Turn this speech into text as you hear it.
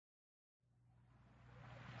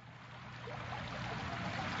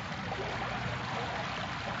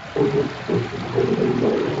Roots.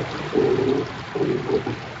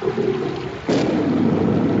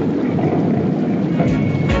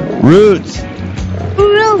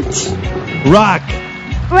 Roots. Rock.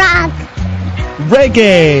 Rock.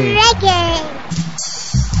 Reggae. Reggae.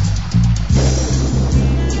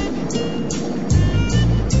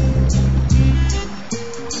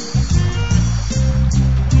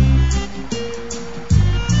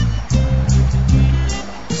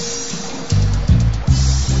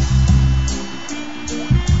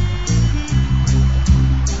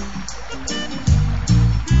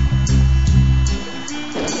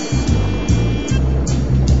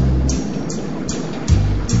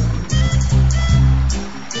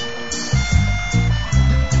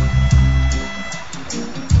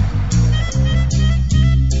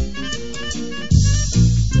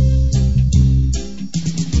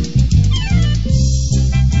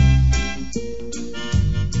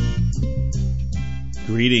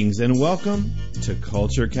 Greetings and welcome to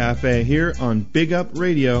Culture Cafe here on Big Up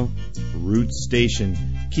Radio, Roots Station.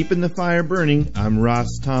 Keeping the fire burning, I'm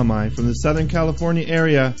RAS TOM-I from the Southern California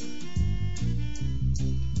area.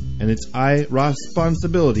 And it's my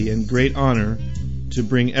responsibility and great honor to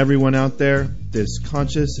bring everyone out there this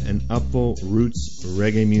conscious and upful roots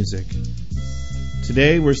reggae music.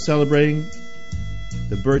 Today we're celebrating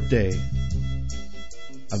the birthday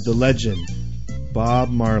of the legend Bob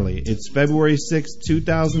Marley. It's February 6,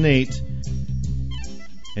 2008,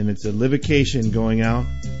 and it's a livocation going out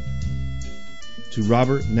to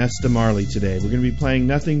Robert Nesta Marley today. We're going to be playing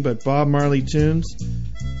nothing but Bob Marley tunes,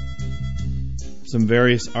 some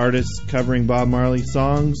various artists covering Bob Marley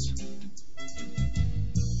songs,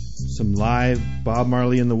 some live Bob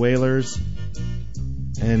Marley and the Wailers,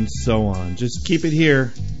 and so on. Just keep it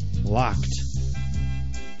here, locked.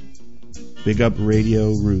 Big Up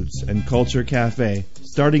Radio Roots and Culture Cafe,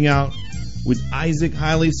 starting out with Isaac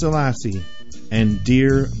Haile Selassie and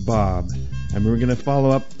Dear Bob. And we're going to follow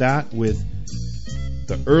up that with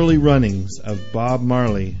the early runnings of Bob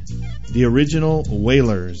Marley, the original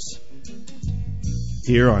Wailers,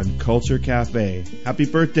 here on Culture Cafe. Happy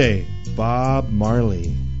birthday, Bob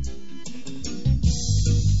Marley.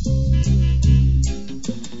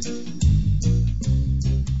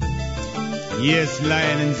 Yes,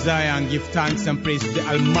 Lion and Zion, give thanks and praise to the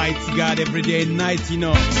Almighty God every day and night, you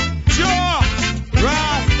know. Sure!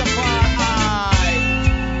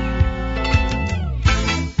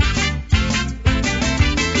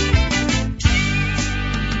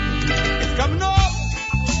 Rastafari! It's coming up!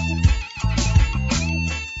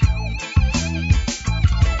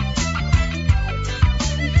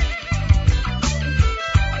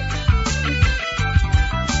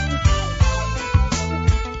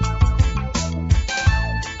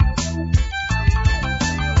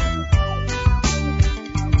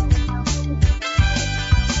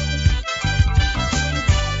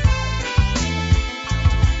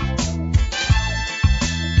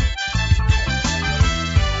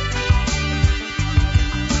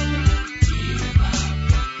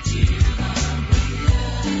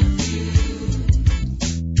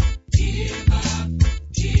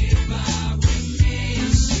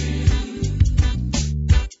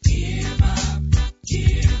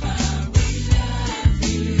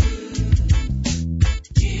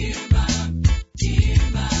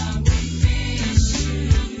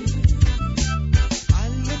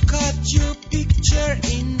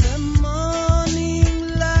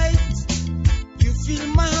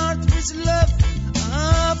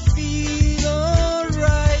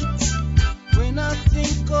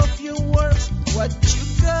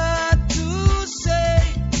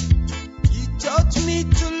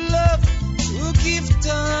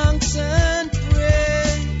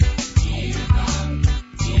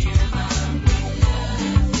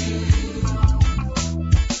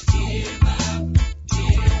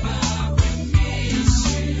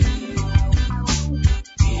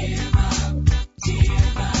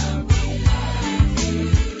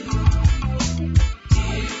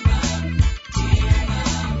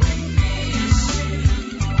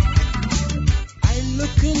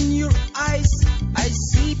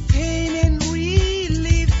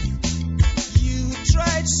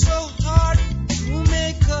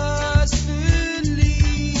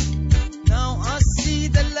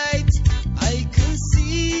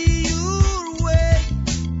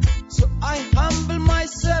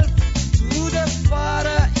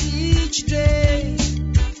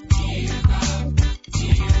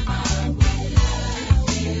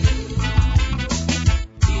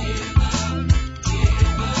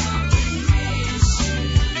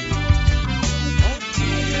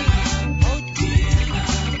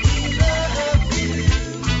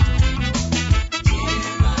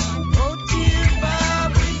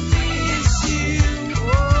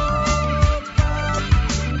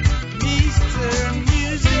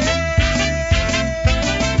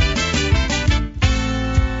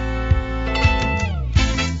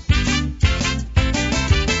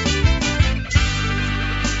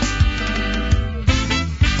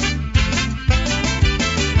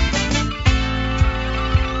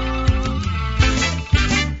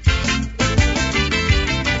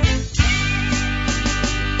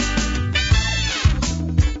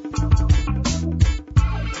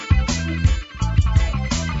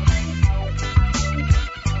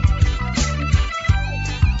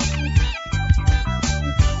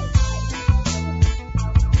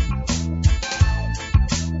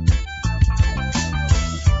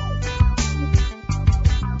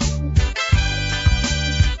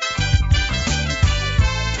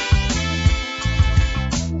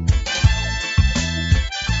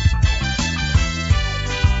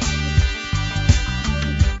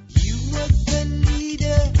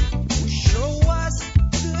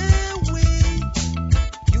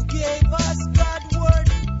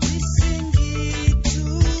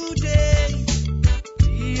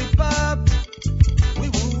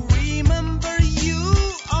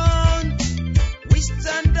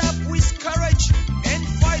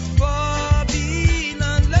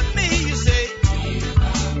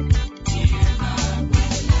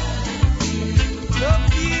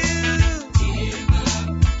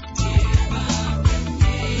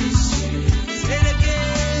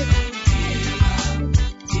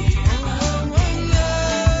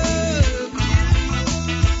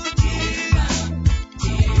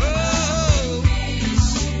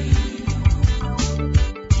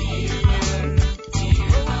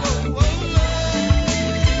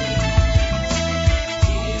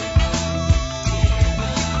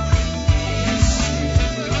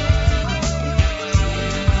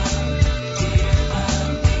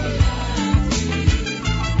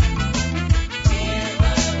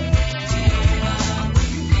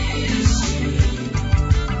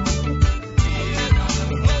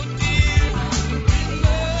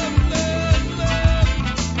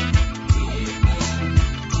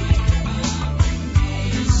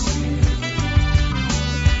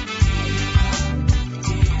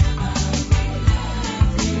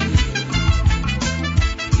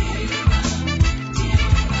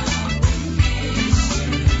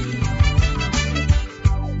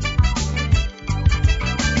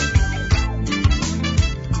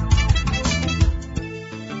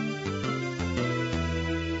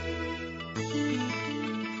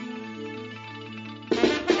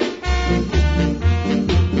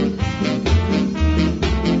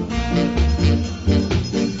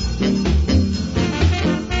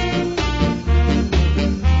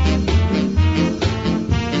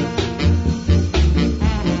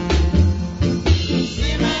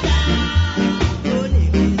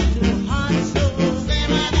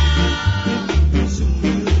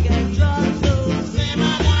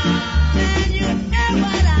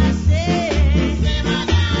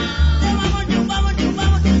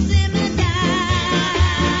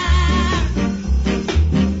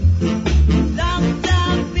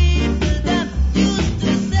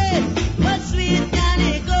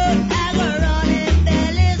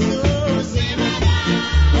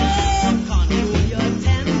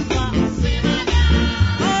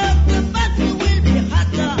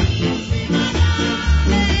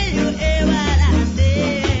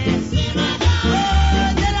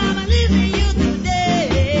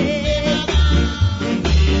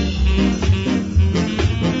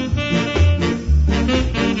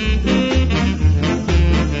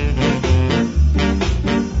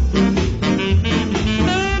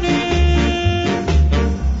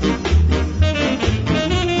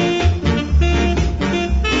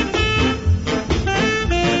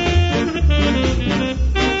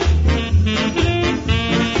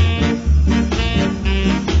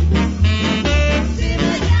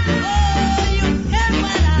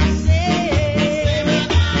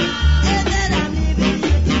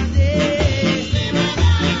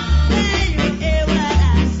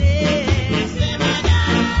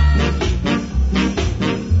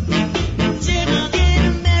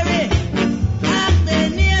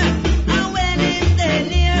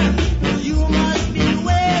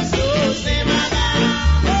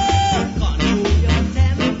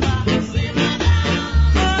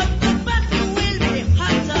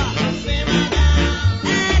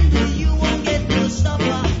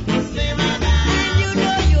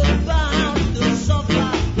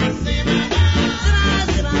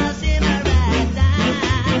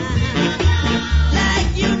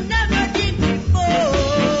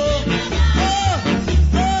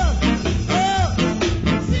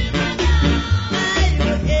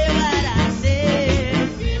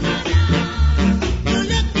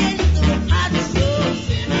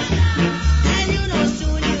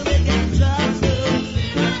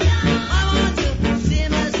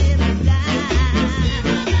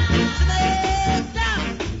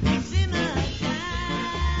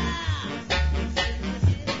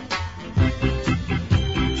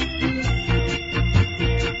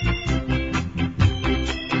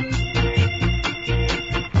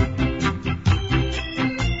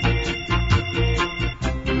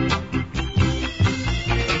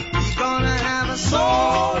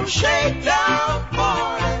 soul shakedown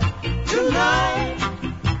party tonight.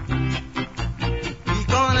 We're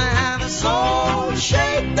gonna have a soul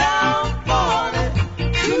shakedown party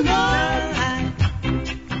tonight.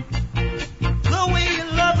 The way you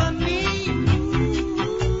love me,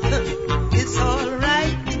 it's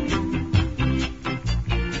alright.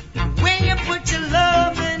 When you put your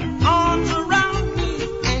loving arms around me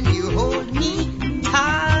and you hold me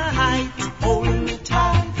tight, holding me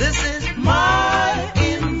tight. This is my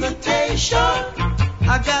invitation.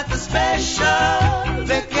 I got the special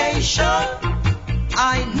vacation.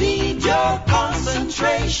 I need your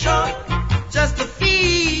concentration just to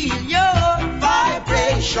feel your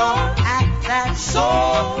vibration at that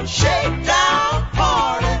soul shakedown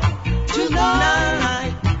party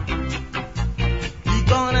tonight. We're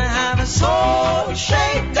gonna have a soul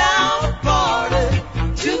shakedown party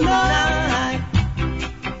tonight.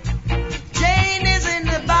 Jane is in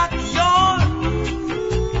the backyard,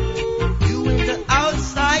 you in the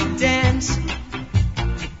outside dance.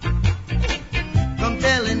 Come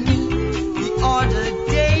telling me the other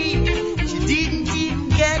day she didn't even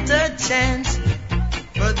get a chance.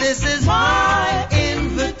 But this is my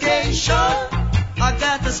invitation. I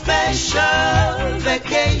got the special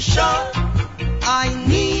vacation. I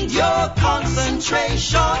need your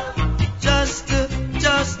concentration. Just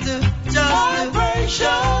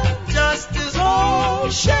vibration. Just soul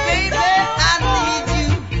shake. Baby, I need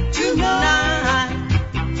you tonight.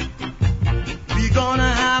 We're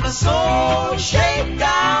gonna have a soul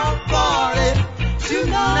shakedown party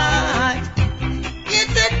tonight.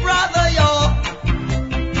 Is it, brother, yo?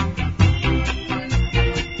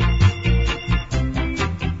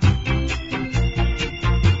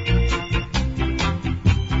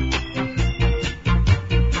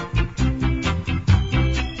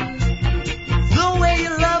 The way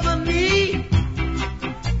you love me,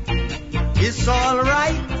 it's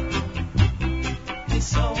alright.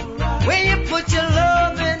 It's alright. When you put your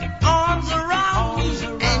loving arms around me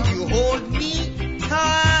and you hold me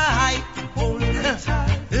tight,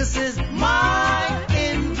 this is my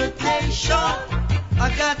invitation. I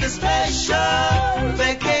got the special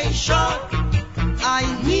vacation. I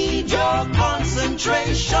need your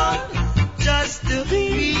concentration just to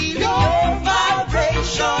feel your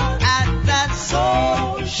vibration at that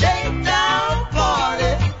soul shakedown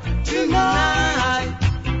party tonight.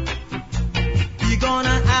 We're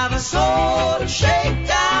gonna have a soul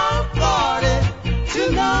shakedown party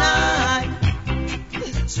tonight.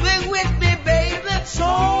 Swing with me, baby.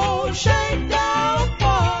 Soul shakedown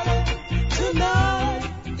party tonight.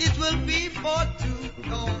 It will be for two.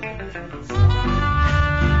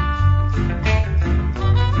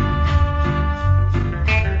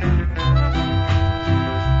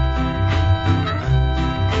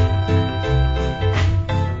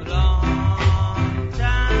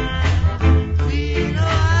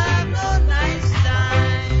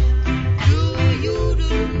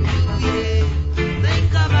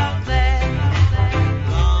 Think about that.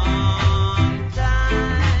 Long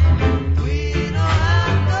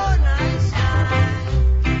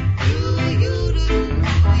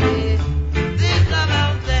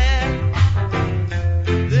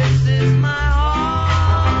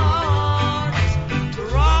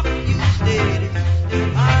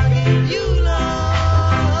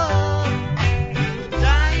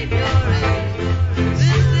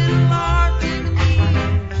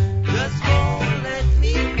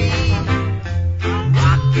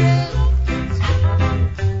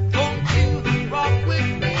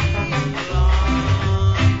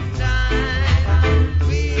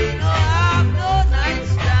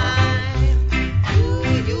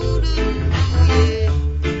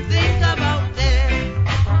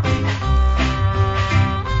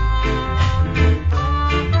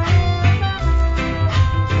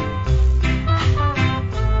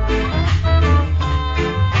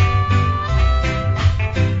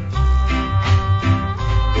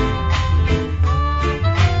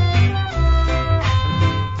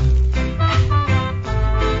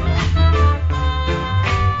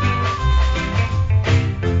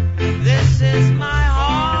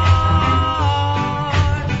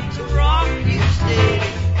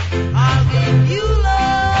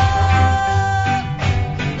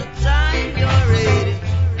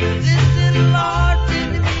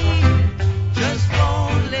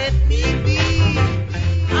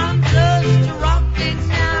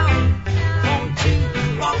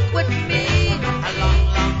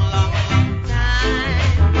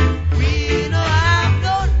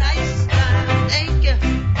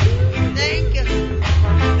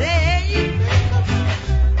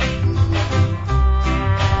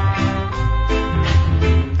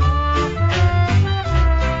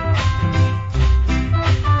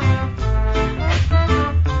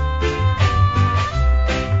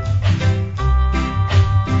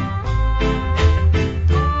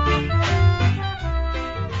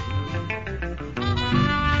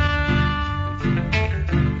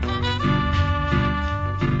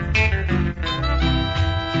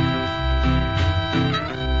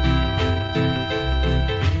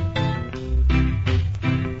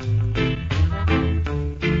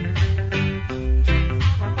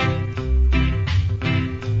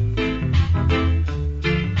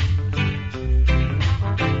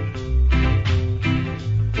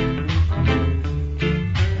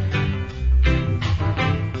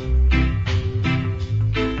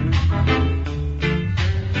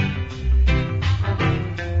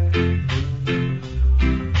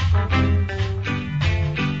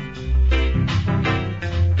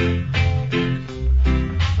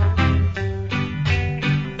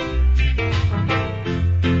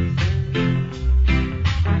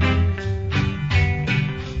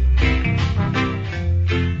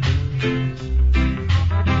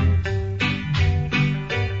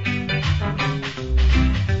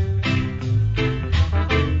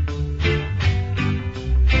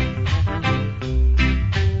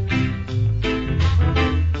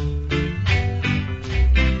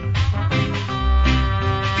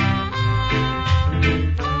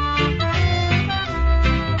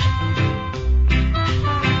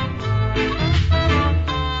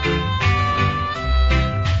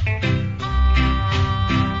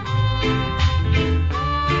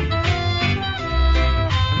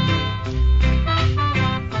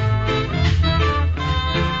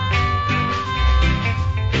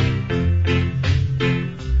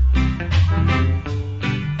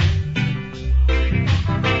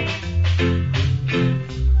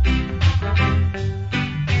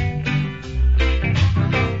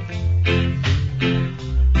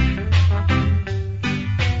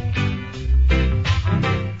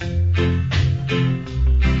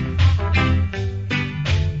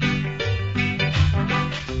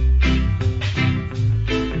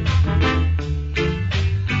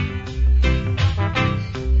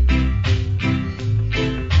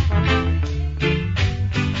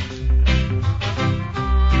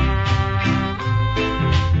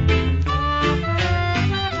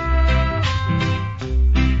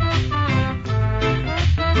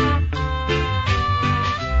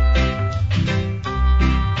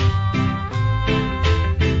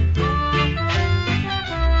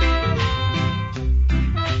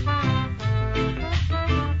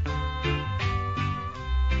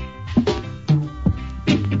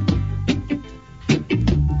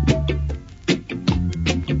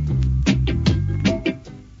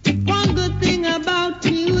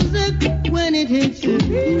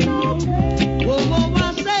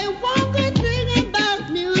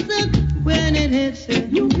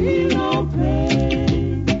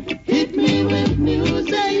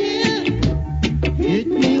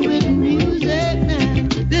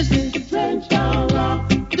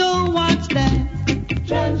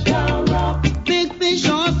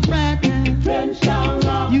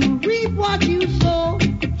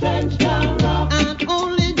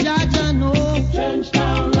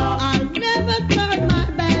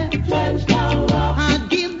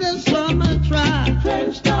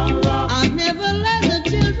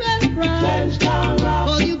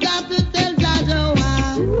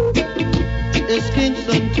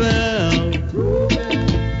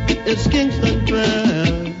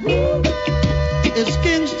It's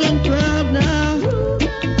Kingston 12 now.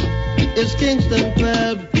 It's Kingston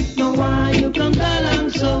 12. No, why you come down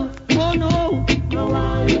so? Oh no. No,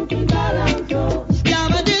 why you come down so?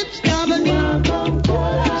 Scabba-dip, scabba-dip.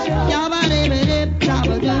 Scabba-dip,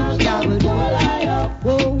 scabba-dip, scabba-dip.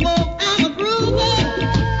 Whoa, whoa, I'm a groover.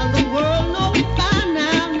 And the world knows by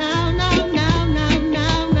now,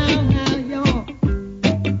 yo.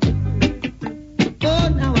 Oh,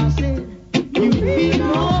 now I said, you feel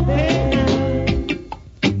no pain.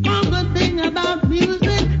 One good thing about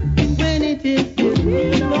music, when it is you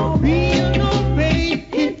feel no pain.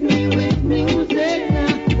 Hit me with music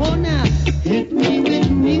now. Oh, now, hit me with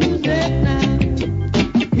music now.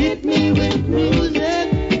 Hit me with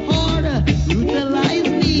music harder. Utilize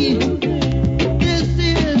me. This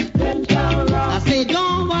is, I say,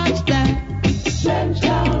 don't watch that.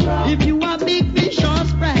 If you are big fish or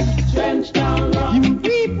sprat, you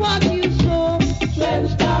reap what you sow.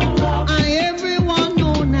 And everyone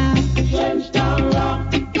know now.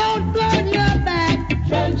 Don't burn your back.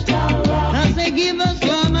 I say, give us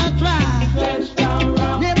some a try.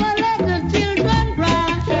 Never let the children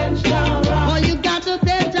cry. All you got to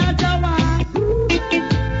tell Jaja why.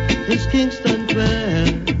 It's Kingston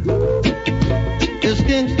 12. It's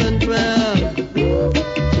Kingston 12.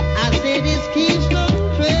 I said it's Kingston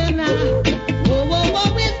 12 now. Whoa, whoa,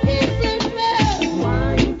 whoa, it's Kingston 12.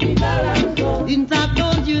 Didn't I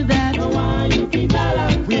told you that?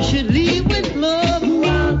 We should leave with love.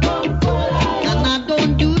 And I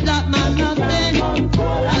don't do that, man, nothing. I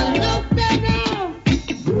look there now.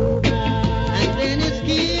 And then it's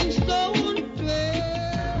Kingston 12.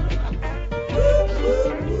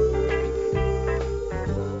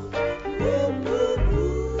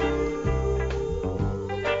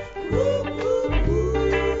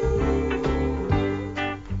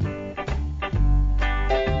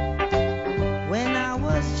 When I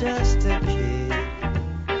was just a kid,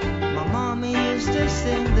 my mommy used to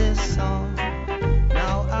sing this song.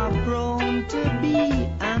 Now I've grown to be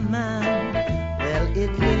a man. Well,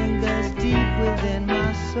 it lingers deep within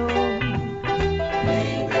my soul.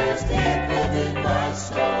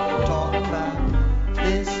 Talk about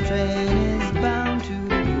this train is bound to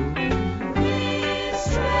go.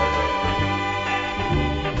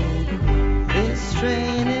 This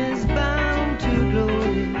train is bound to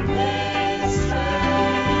glory.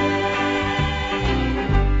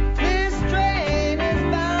 This train is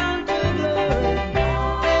bound to glory.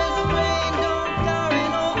 This train don't carry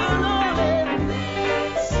no unholy.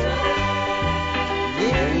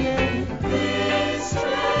 Yeah, yeah. This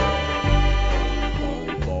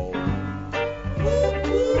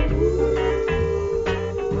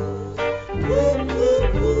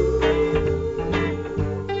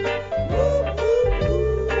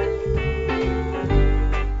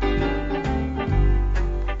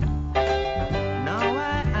Now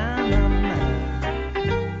I am a man.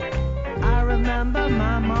 I remember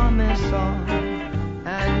my mommy's song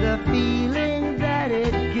and the feeling that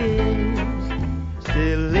it gives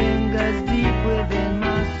still lingers deep within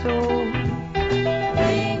my soul.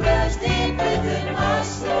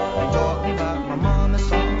 Talking about my mama's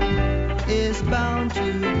song is bound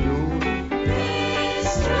to glory.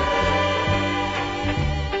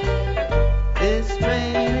 This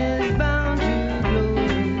train is bound to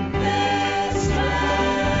glory.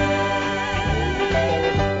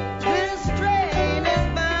 This train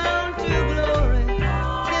is bound to glory.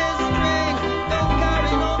 This train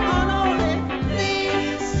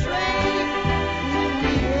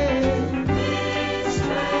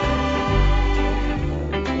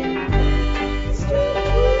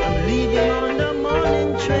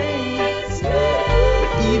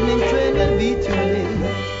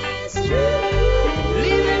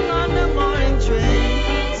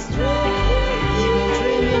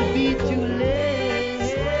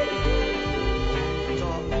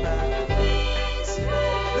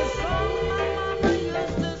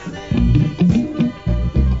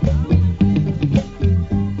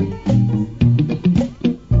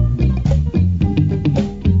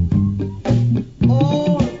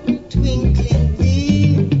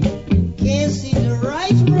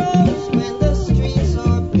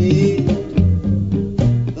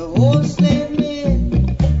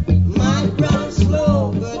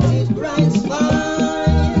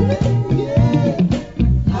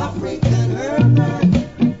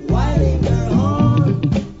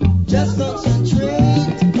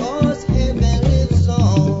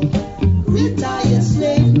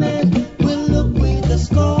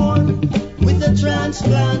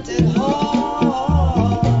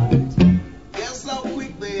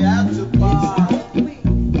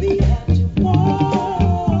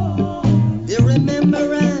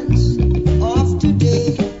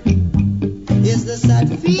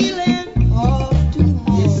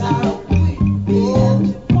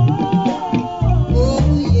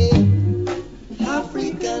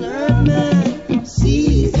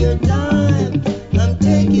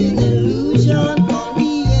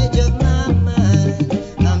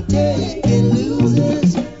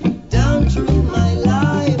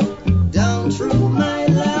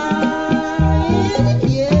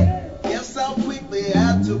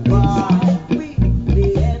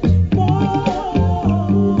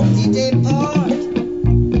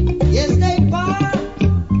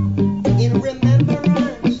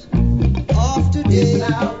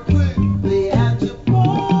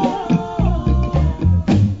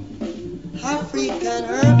African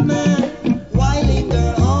herb man, why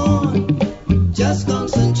linger on? Just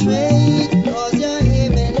concentrate, cause your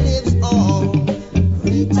haven lives on.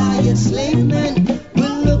 Retired slave men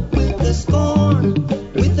will look with the scorn,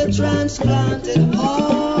 with a transplanted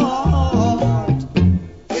heart.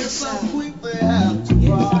 It's how quick they have to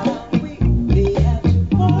part.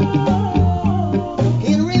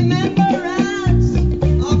 In remembrance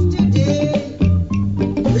of today,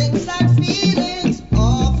 brings back feelings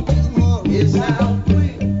of tomorrow. It's how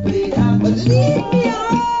quick they have to part. But leave me on,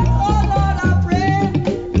 oh Lord, I pray.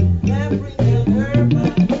 African herb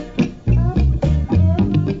man.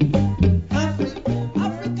 African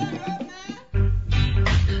herb man.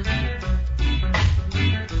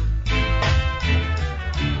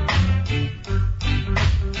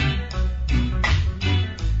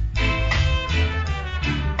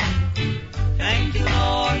 Thank you,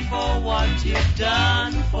 Lord, for what you've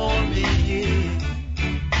done for me.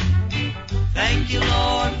 Thank you,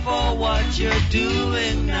 Lord, for what you're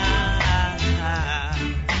doing now.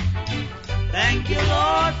 Thank you,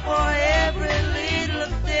 Lord, for every little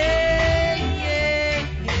thing.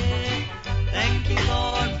 Thank you,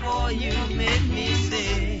 Lord, for you made me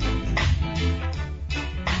sing.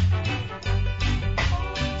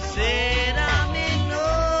 Said I'm in no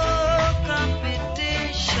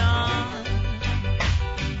competition,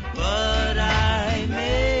 but I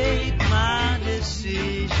made my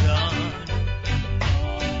decision.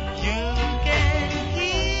 You can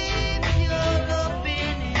keep your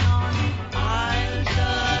opinion. I'll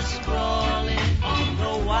just crawl in on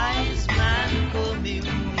the wise man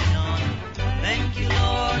communion. Thank you,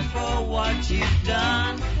 Lord, for what you've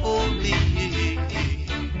done for me.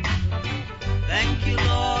 Thank you,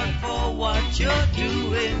 Lord, for what you're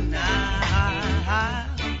doing now.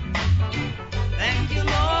 Thank you,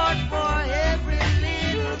 Lord, for every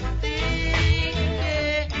little thing.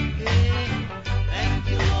 Thank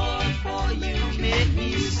you, Lord, for you made me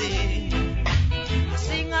sing.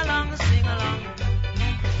 Sing along, sing along.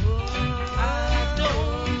 I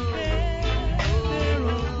don't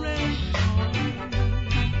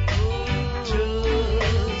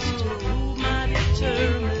just prove my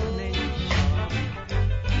determination.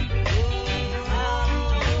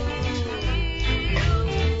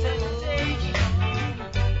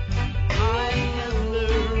 I have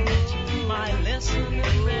learned my lesson in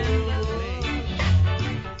revelation.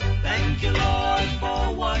 Thank you, Lord, for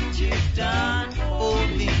what you've done for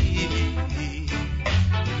me.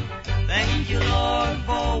 Thank you, Lord,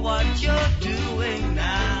 for what you're doing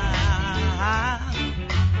now.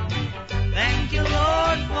 Thank you,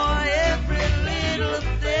 Lord, for every little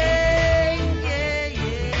thing.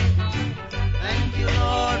 Thank you,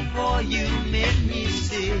 Lord, for you made me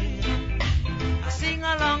sing. Sing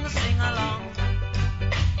along, sing along.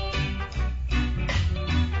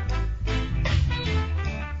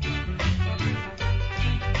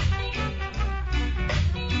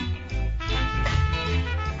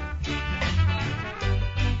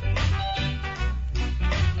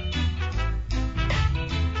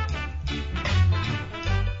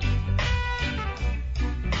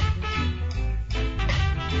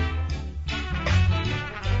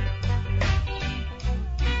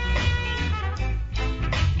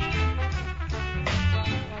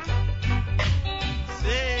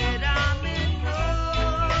 Said I'm in no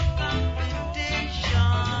competition,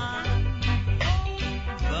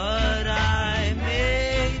 but I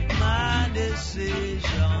made my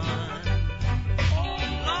decision.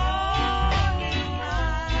 Lord, in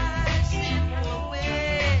my simple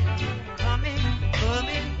way, coming,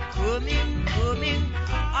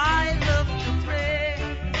 I love to pray.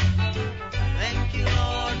 Thank you,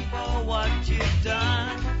 Lord, for what you've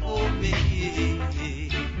done for me.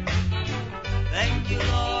 Thank you,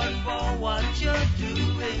 Lord, for what you're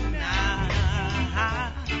doing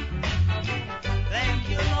now. Thank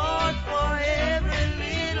you, Lord, for every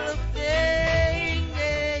little thing.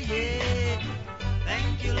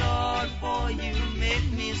 Thank you, Lord, for you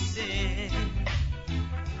made me sing.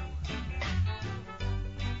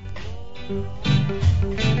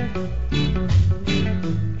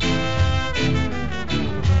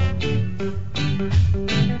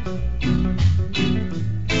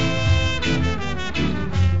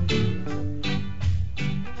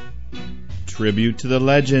 Tribute to the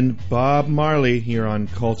legend Bob Marley here on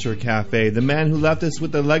Culture Cafe, the man who left us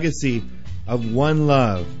with a legacy of one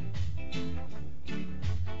love,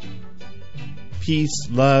 peace,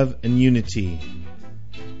 love, and unity.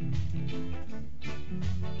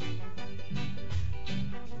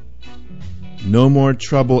 No more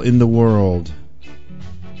trouble in the world.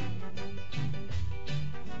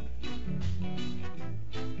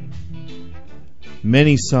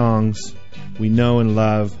 Many songs we know and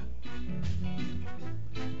love.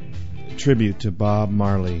 A tribute to Bob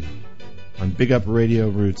Marley on Big Up Radio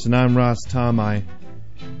Roots. And I'm RAS TOM-I.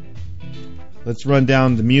 Let's run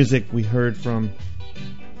down the music we heard from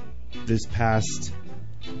this past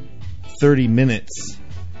 30 minutes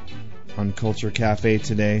on Culture Cafe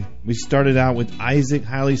today. We started out with Isaac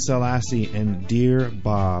Haile Selassie and Dear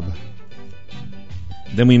Bob.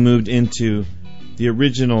 Then we moved into the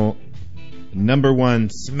original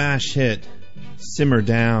 #1 smash hit, Simmer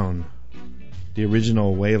Down, the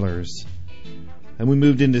original Wailers. And we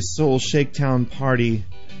moved into Soul Shakedown Party,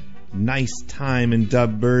 Nice Time and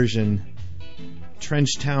dub version,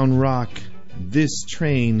 Trenchtown Rock, This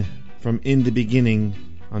Train from In the Beginning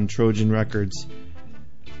on Trojan Records.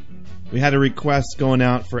 We had a request going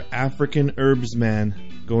out for African Herbsman,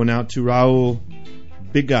 going out to Raul.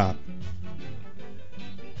 Big up.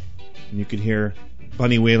 And you could hear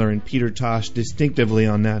Bunny Wailer and Peter Tosh distinctively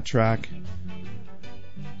on that track.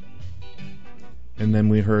 And then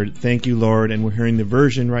we heard Thank You Lord, and we're hearing the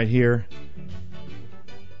version right here.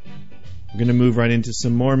 We're going to move right into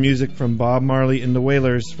some more music from Bob Marley and the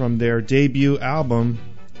Wailers from their debut album,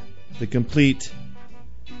 the complete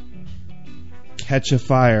Catch a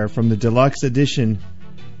Fire. From the deluxe edition,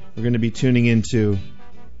 we're going to be tuning into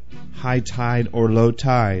High Tide or Low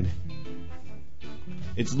Tide.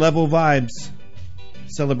 It's Level Vibes,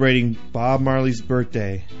 celebrating Bob Marley's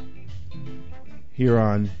birthday here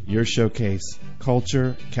on your showcase,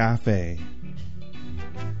 Culture Cafe.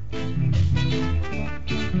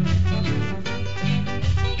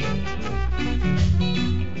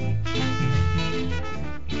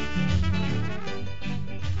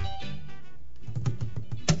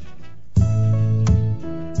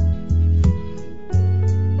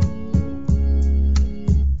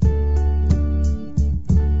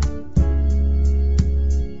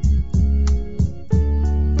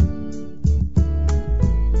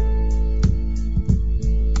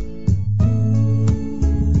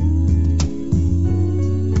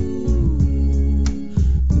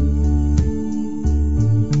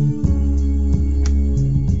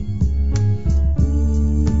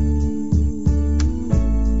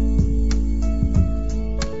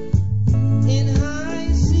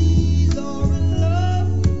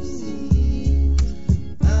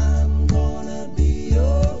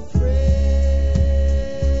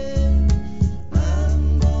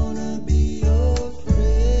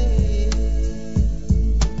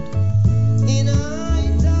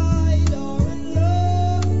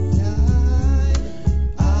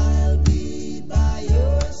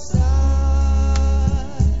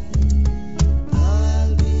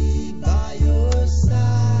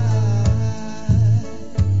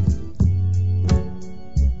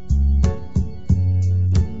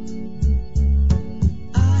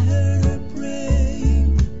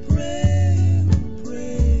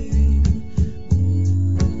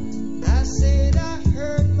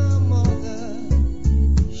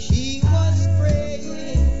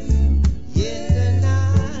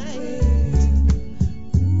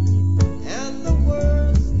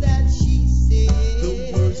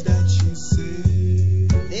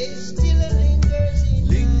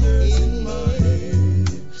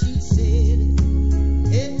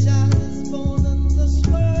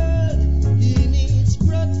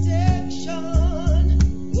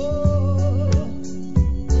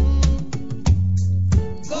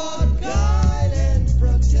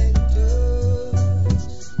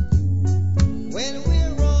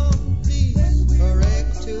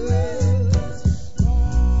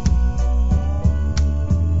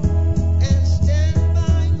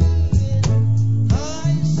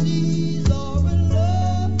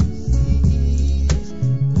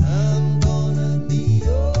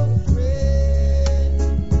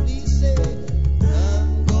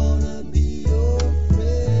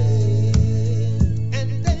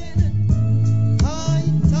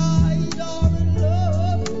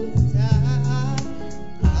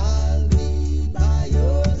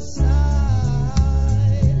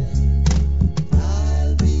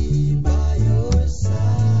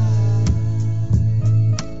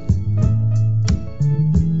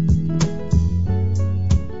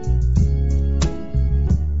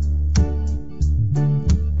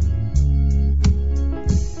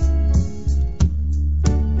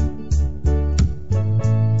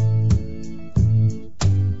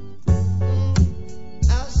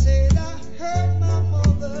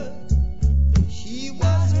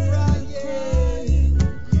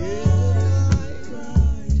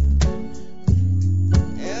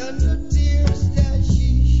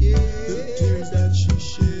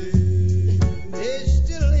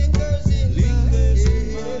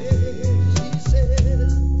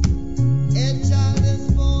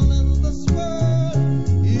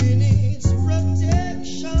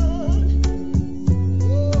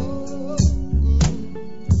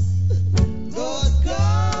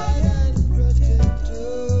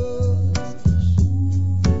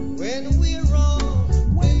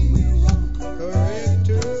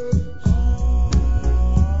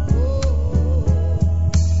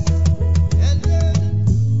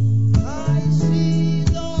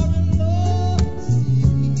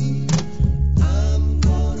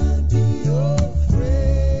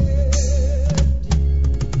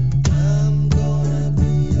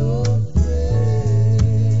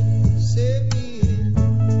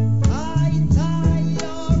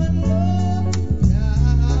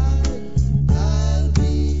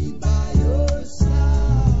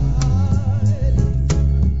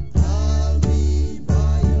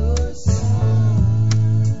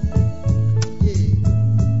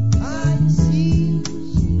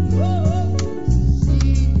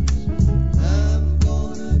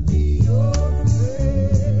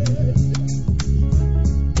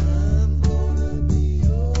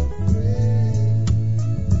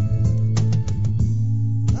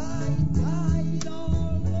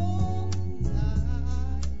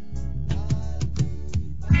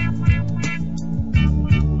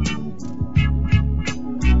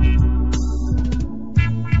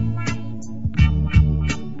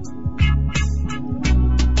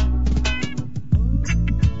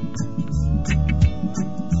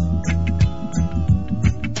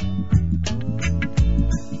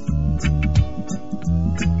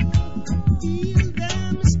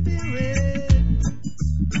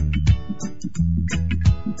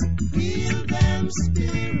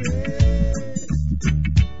 spirit.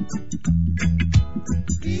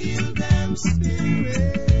 Feel them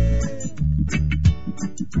spirit.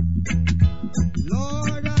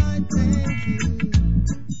 Lord, I thank you.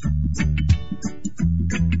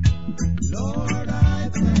 Lord, I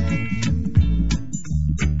thank you.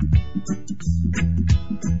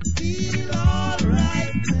 Feel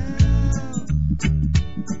alright now.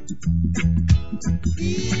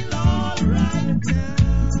 Feel alright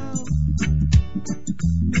now.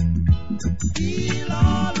 Feel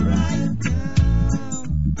alright now.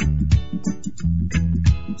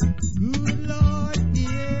 Good Lord,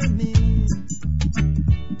 hear me.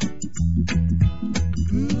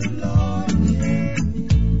 Good Lord, hear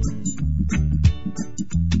me.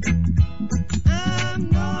 I'm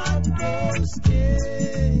not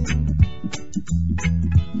boasting.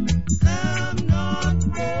 I'm not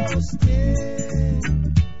boasting.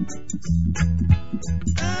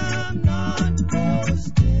 I'm not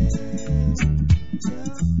boasting.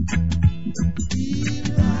 Feel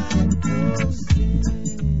like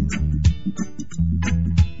toasting.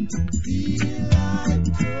 Feel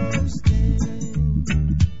like toasting.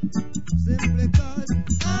 Simply 'cause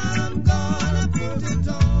I'm gonna put it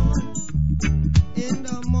on. In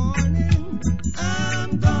the morning,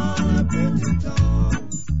 I'm gonna put it on.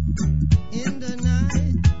 In the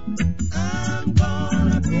night, I'm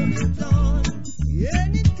gonna put it on.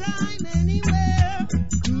 Anytime, anywhere,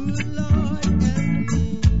 good Lord help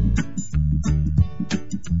me.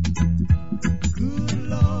 Good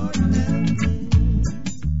Lord help me.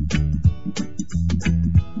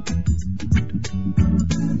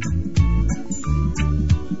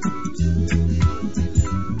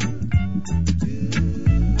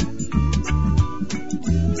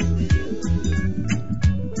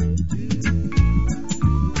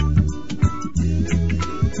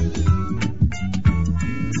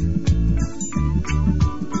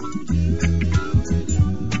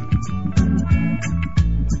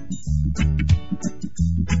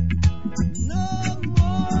 No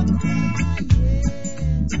more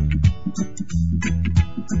crying.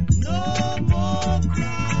 No more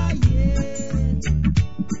crying.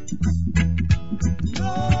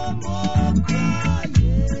 No more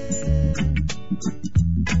crying.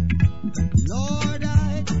 Lord,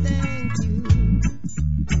 I thank you.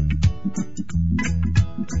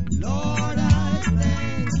 Lord, I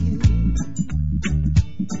thank you.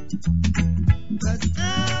 'Cause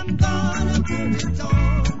I'm gonna put it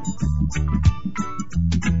on.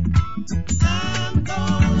 I'm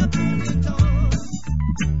gonna put it on.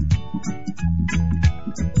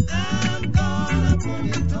 I'm gonna put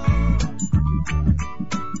it on.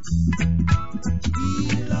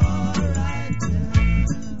 Feel alright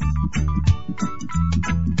now.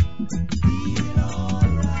 Feel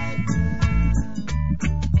alright now.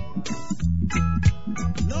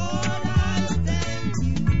 Lord, I thank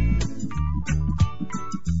you.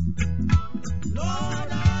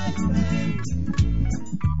 Lord, I thank you.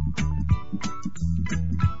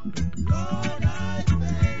 Lord, I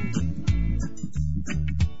thank you.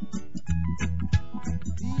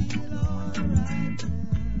 Feel alright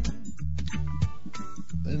now.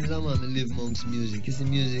 Well, some man, I live amongst music. You see,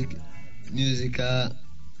 music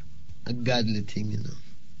a godly thing, you know.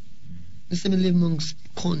 You see, I live amongst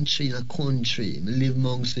country in a country. I live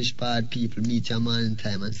amongst fish part people, meet your man in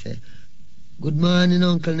time and say, good morning,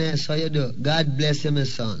 Uncle Ness, how you do? God bless you, my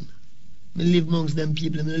son. I live amongst them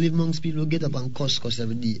people. I live amongst people who get up and cuss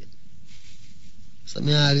every day. So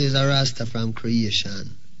I always a Rasta from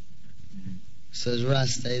creation. So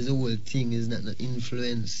Rasta is the whole thing, is not no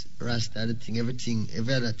influence. Rasta the thing, everything,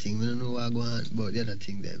 every other thing. We don't know what go on about the other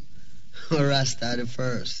thing them. Rasta the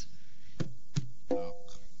first.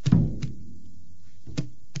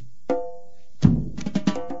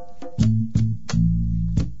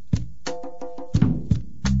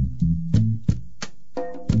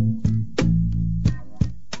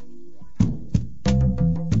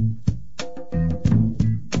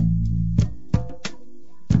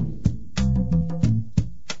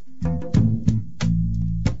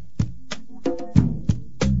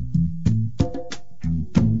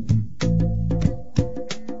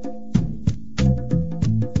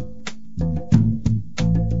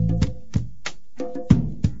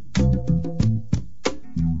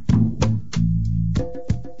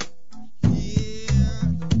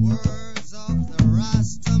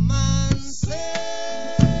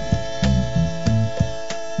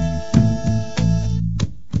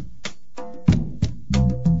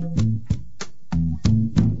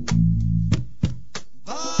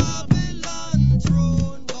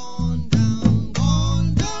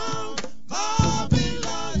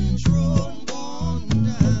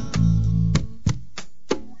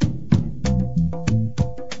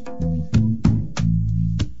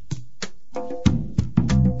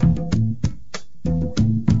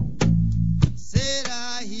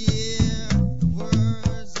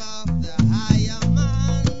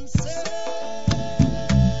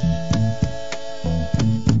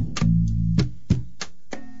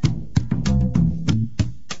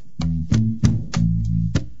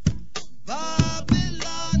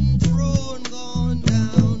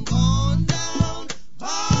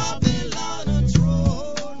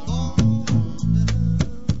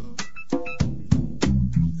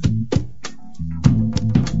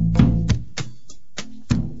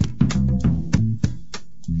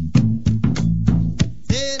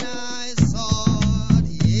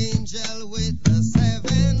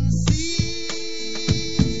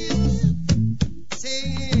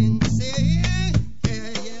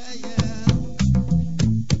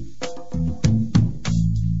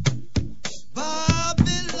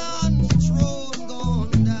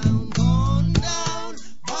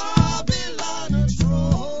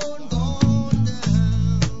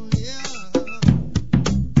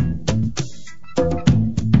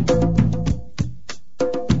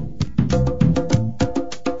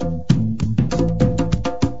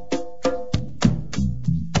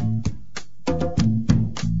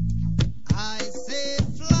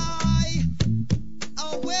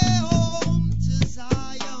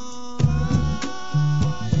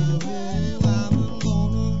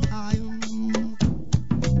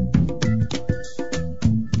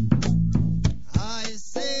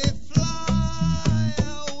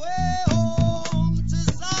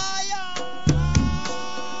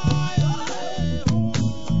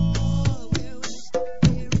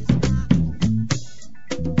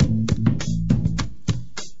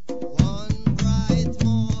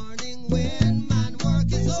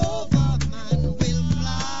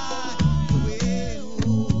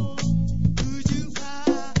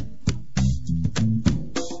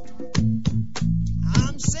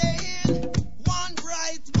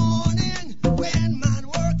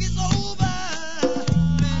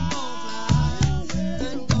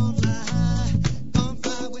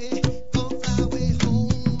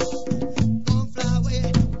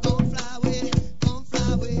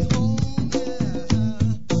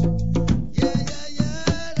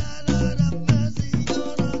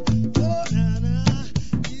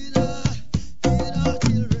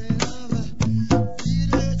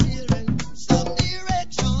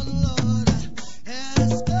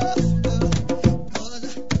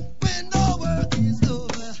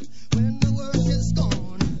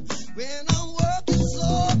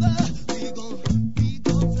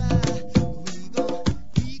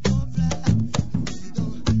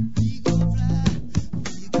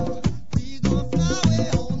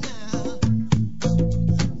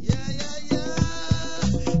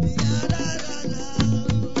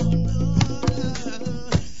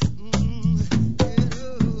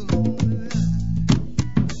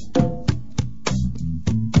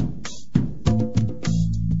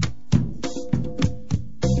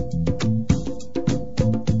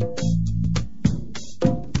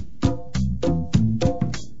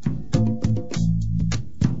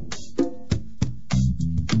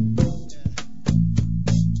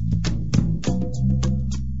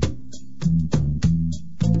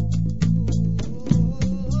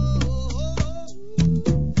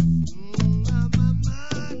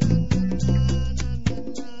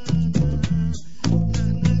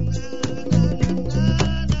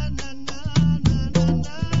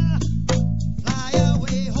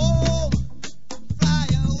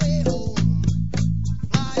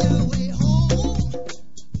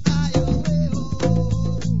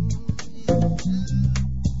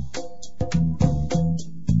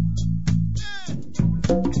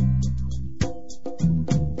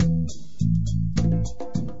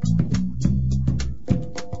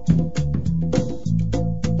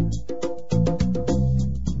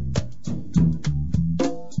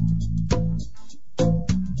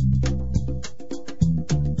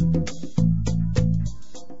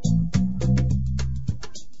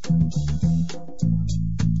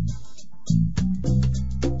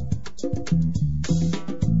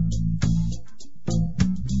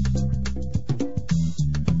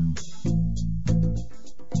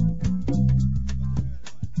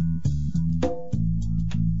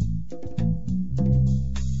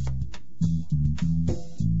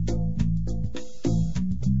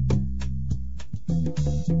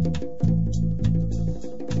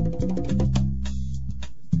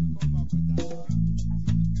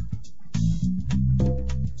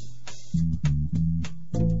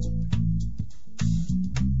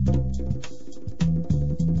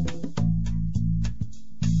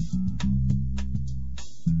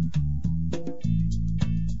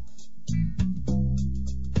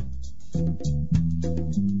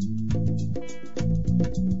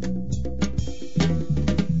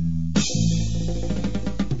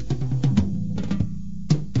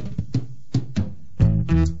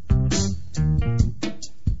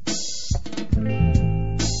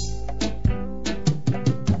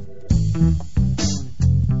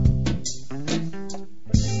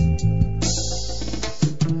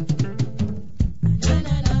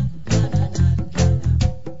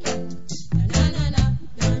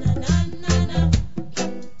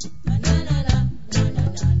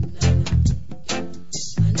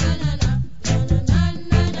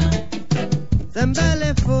 Them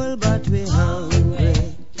belly full, but we hungry.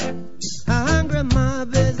 A hungry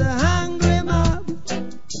mob is a hungry mob.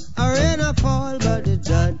 A rain a fall, but the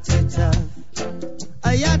dirty tough.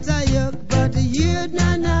 A yatta yuck, but the youth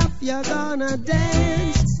not enough. You're gonna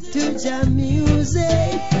dance to jam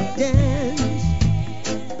music, dance.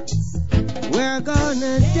 We're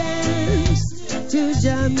gonna dance to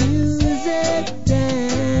jam music,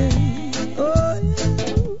 dance. Oh yeah.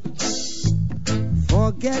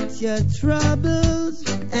 Forget your troubles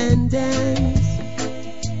and dance.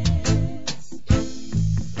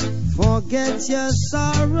 Forget your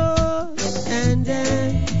sorrows and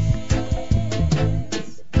dance.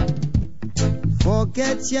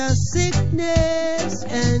 Forget your sickness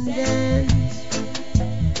and dance.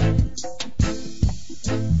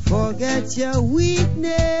 Forget your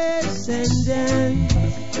weakness and dance.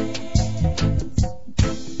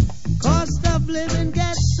 Cost of living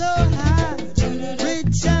gets so high.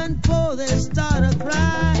 Rich and poor, they start to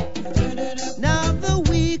cry. Now the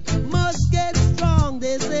weak must get strong.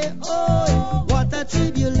 They say, oh, what a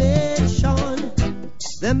tribulation.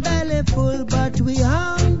 Them belly full, but we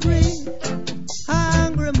hungry. A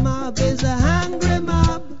hungry mob is a hungry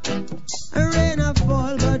mob. A rain a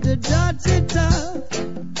fall, but the dirty tough.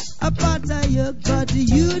 A pot of yuck, but the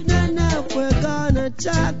youth not enough. We're gonna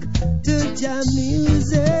chuck to jam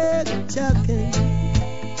music, chucking.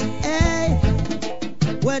 Hey,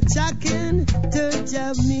 we're chucking to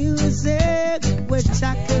jam music, we're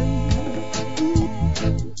chucking.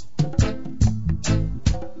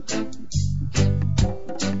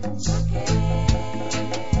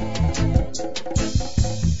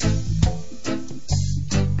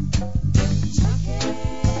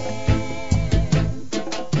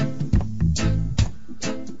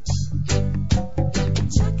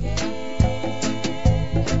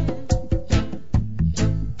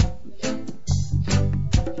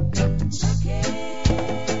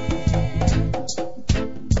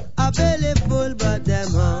 A belly full, but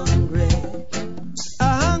them hungry. A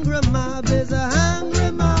hungry mob is a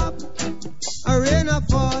hungry mob. A rain a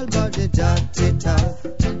fall, but the dirty tough.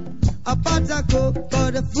 A pot a cook,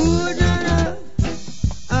 but the food not enough.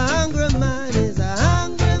 A hungry man is a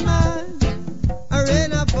hungry man. A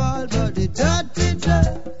rain a fall, but the dirty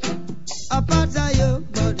tough. A pot a yuck,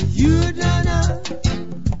 but the youth not enough.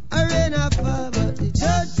 A rain a fall, but the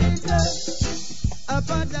dirty tough. A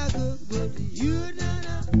pot a cook, but the youth not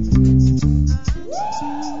enough.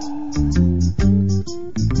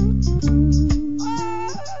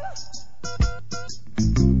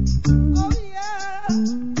 Oh yeah,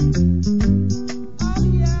 oh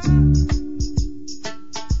yeah.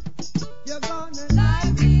 You're gonna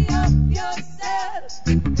lively up yourself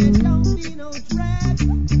and don't be no drag.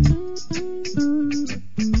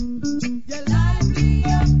 You lively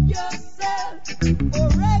up yourself. Oh,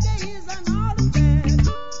 reggae is an artifact.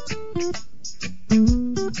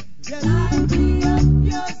 You lively up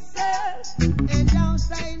yourself and don't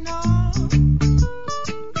say no.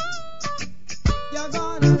 You're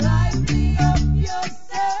gonna lively up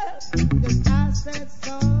yourself 'cause I said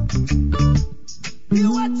so.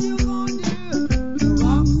 You what you gonna do? You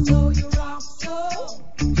rock so,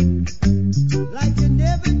 like you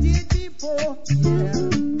never did before. Yeah.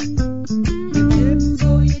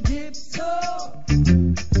 You dip so,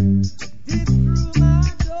 dip through my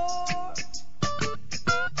door.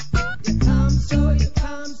 You come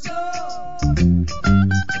so,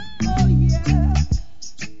 oh yeah.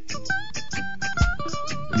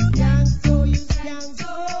 You skank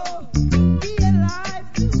so, be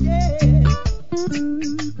alive today.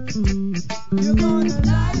 You're gonna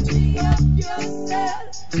liven up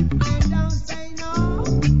yourself and don't say no.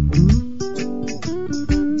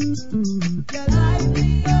 You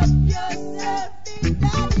liven up yourself, Big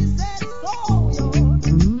Daddy said so, yo.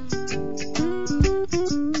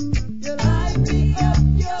 You liven up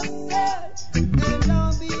yourself and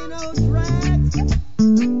don't be no drag.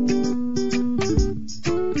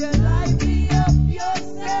 You liven up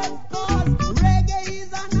yourself 'cause reggae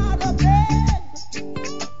is another bed.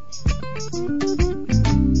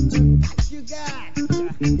 What you got?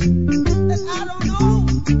 I don't know.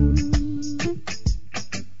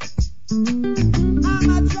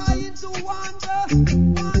 I'm trying to wonder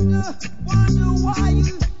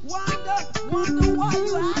why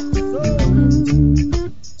you act so.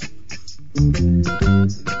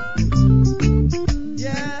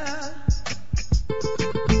 Yeah.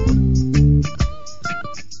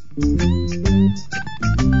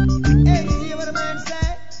 Hey, you hear what the man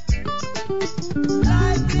said?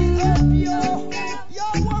 Lighting up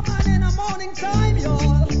your woman in the morning time,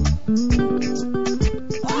 y'all.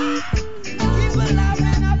 Keep a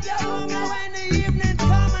loving up your woman when the evening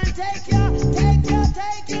come and take you.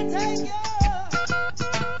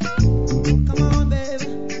 Come on, baby,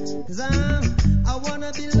 'cause I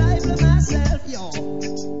wanna be lively myself, y'all.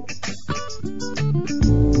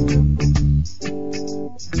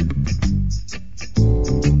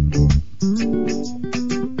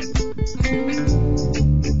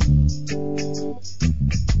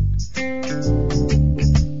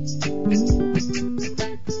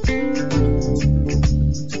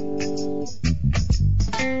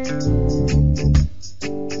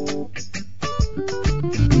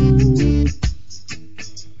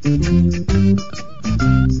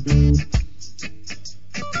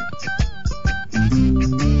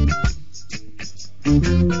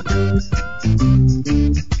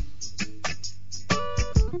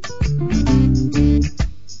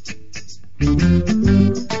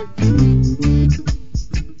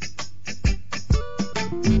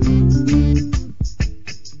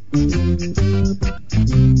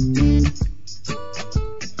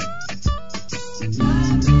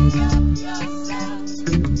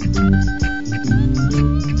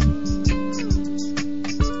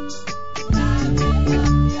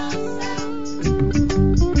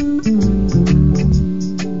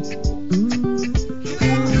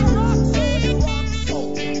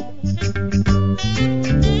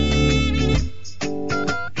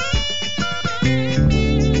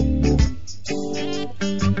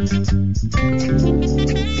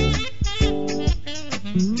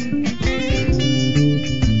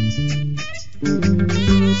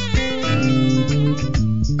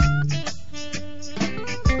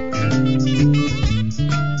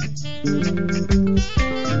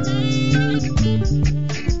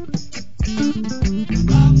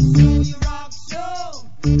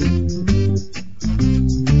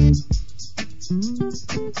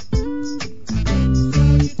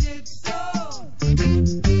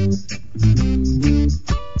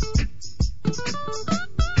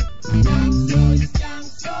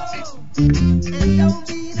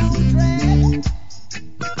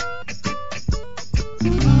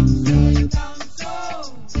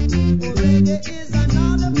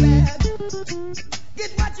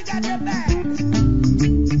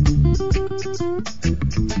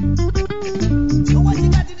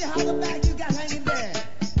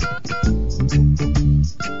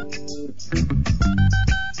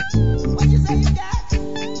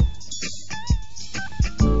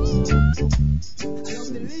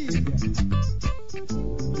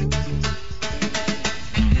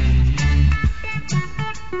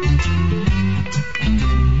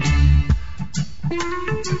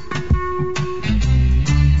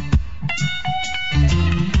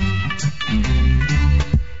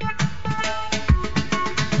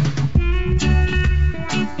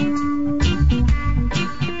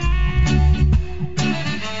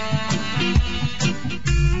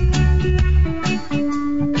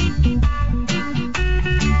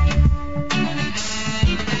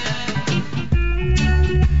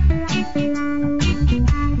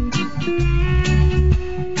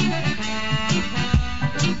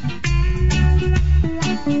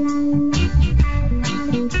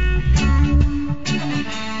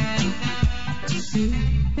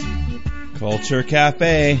 Culture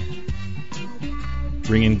Cafe,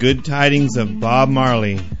 bringing good tidings of Bob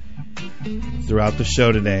Marley throughout the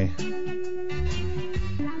show today.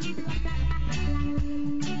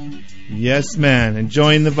 Yes, man,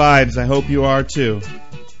 enjoying the vibes. I hope you are too.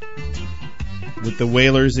 With the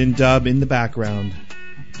Wailers in dub in the background.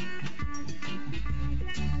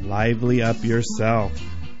 Lively up yourself.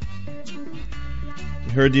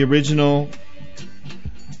 You heard the original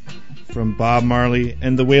from Bob Marley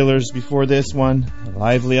and the Wailers before this one.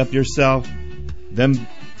 Lively up yourself. Them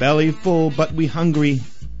belly full but we hungry.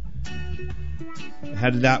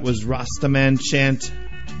 Ahead of that was Rastaman Chant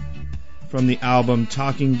from the album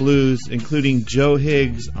Talking Blues, including Joe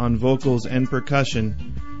Higgs on vocals and percussion.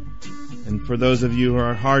 And for those of you who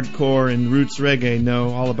are hardcore in Roots Reggae, know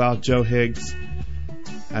all about Joe Higgs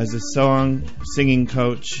as a singing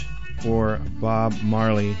coach for Bob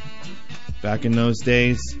Marley. Back in those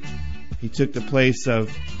days, he took the place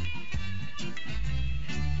of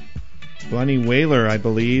Bunny Wailer, I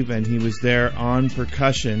believe, and he was there on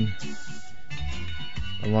percussion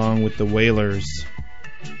along with the Wailers.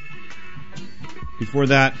 Before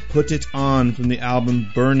that, Put It On from the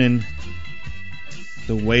album Burnin',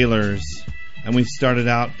 the Wailers. And we started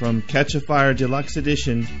out from Catch a Fire Deluxe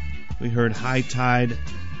Edition. We heard High Tide,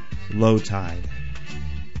 Low Tide.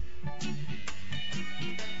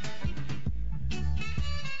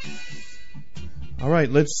 All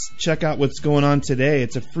right, let's check out what's going on today.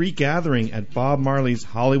 It's a free gathering at Bob Marley's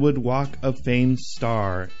Hollywood Walk of Fame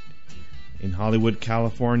Star in Hollywood,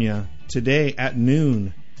 California, today at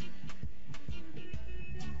noon.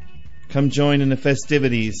 Come join in the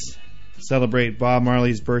festivities. Celebrate Bob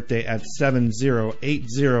Marley's birthday at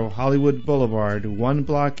 7080 Hollywood Boulevard, 1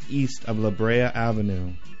 block east of La Brea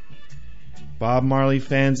Avenue. Bob Marley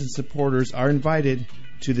fans and supporters are invited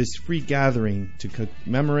to this free gathering to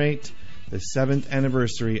commemorate the 7th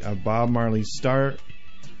anniversary of Bob Marley's star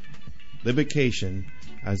libication,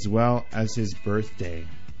 as well as his birthday.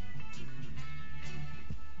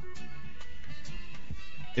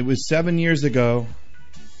 It was 7 years ago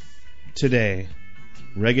today,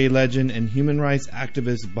 reggae legend and human rights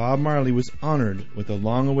activist Bob Marley was honored with a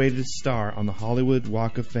long-awaited star on the Hollywood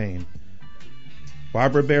Walk of Fame.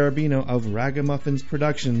 Barbara Barabino of Ragamuffins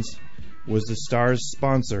Productions was the star's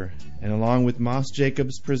sponsor, and along with Moss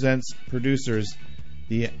Jacobs Presents producers,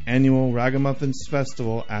 the annual Ragamuffins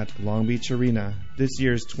Festival at Long Beach Arena. This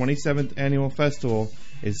year's 27th annual festival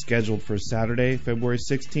is scheduled for Saturday, February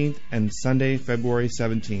 16th and Sunday, February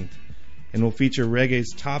 17th, and will feature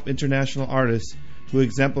reggae's top international artists who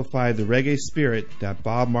exemplify the reggae spirit that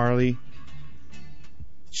Bob Marley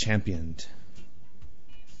championed.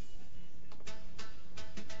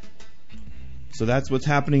 So that's what's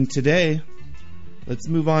happening today. Let's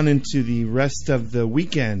move on into the rest of the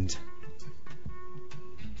weekend.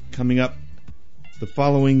 Coming up the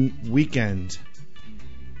following weekend,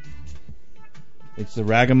 it's the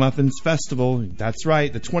Ragamuffins Festival. That's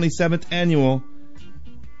right, the 27th annual.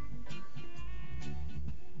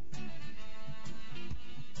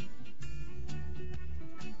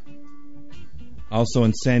 Also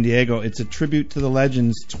in San Diego, it's a tribute to the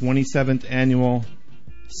Legends 27th annual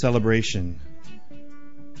celebration.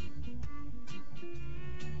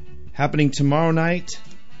 Happening tomorrow night,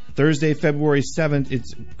 Thursday, February 7th,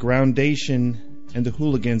 it's Groundation and the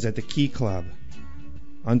Hooligans at the Key Club.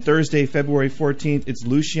 On Thursday, February 14th, it's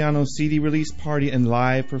Luciano's CD release party and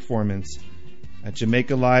live performance at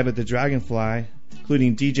Jamaica Live at the Dragonfly,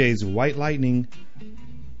 including DJs White Lightning,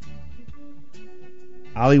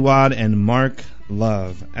 Aliwad, and Mark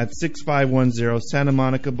Love at 6510 Santa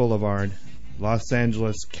Monica Boulevard, Los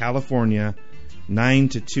Angeles, California, 9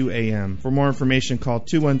 to 2 a.m. For more information, call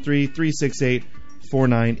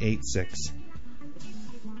 213-368-4986.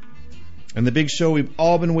 And the big show we've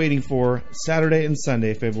all been waiting for, Saturday and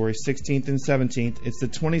Sunday, February 16th and 17th, it's the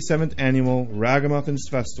 27th annual Ragamuffins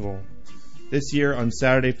Festival. This year on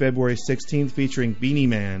Saturday, February 16th, featuring Beanie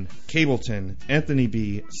Man, Cableton, Anthony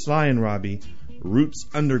B., Sly and Robbie, Roots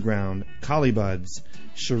Underground, Collie-Buddz,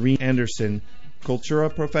 Shireen Anderson,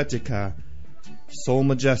 Cultura Profetica, Soul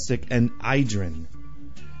Majestic, and Idrin.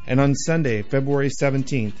 And on Sunday, February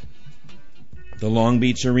 17th, the Long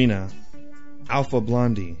Beach Arena, Alpha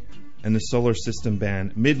Blondie and the Solar System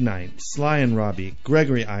Band, Midnight, Sly and Robbie,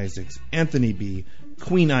 Gregory Isaacs, Anthony B.,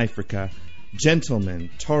 Queen Africa, Gentleman,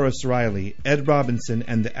 Taurus Riley, Ed Robinson,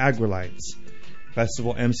 and the Agrolites.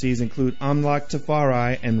 Festival MCs include Amlak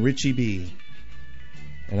Tafari and Richie B.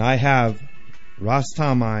 And I have RAS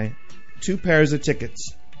TOM-I 2 pairs of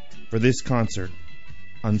tickets for this concert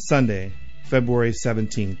on Sunday, February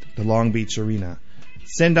 17th, the Long Beach Arena.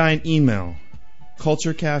 Send an email,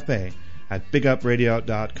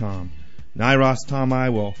 culturecafe@bigupradio.com. And I, RAS TOM-I,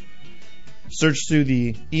 will search through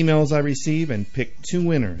the emails I receive and pick 2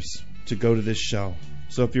 winners to go to this show.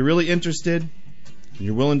 So if you're really interested, and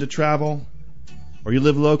you're willing to travel, or you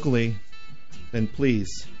live locally, then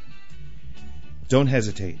please, don't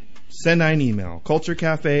hesitate. Send an email,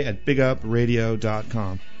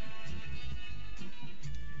 culturecafe@bigupradio.com.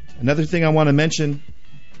 Another thing I want to mention,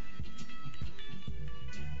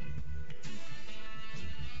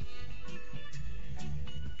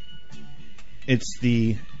 it's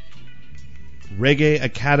the Reggae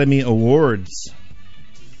Academy Awards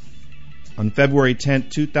on February 10th,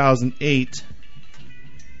 2008.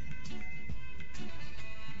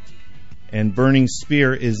 And Burning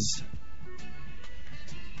Spear is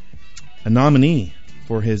a nominee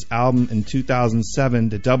for his album in 2007,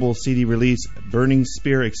 the double CD release Burning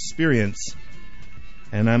Spear Experience.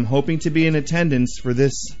 And I'm hoping to be in attendance for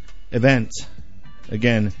this event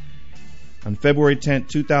again on February 10th,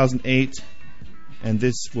 2008. And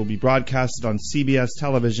this will be broadcasted on CBS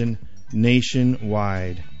television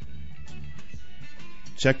nationwide.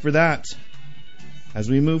 Check for that. As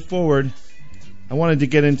we move forward, I wanted to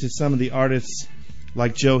get into some of the artists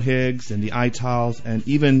like Joe Higgs and the Itals and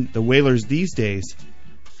even the Wailers these days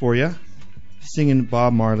for you, singing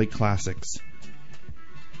Bob Marley classics.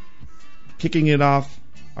 Kicking it off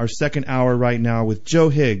our second hour right now with Joe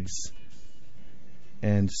Higgs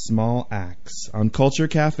and Small Axe on Culture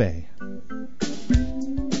Cafe.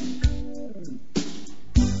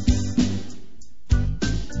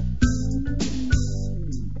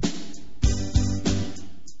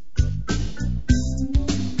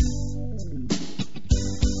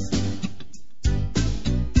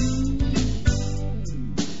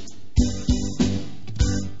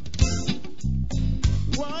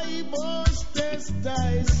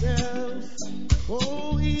 Thyself,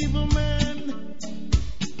 oh evil man,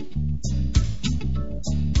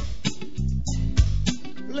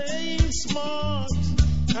 playing smart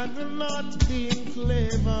and not being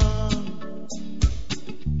clever.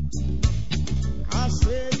 I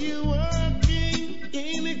said you working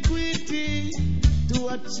iniquity to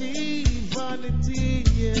achieve vanity,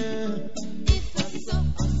 yeah.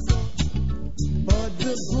 But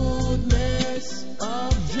the goodness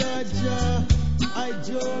of Jaja I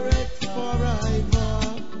adore it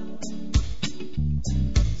forever.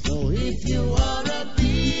 So if you are a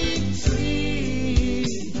big tree,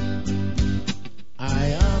 I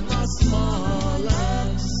am a small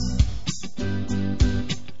axe,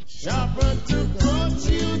 sharper to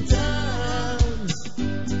cut you down,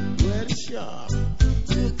 very sharp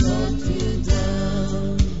to cut you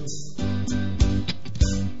down.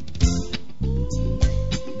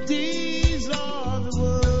 These are the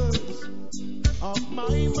words of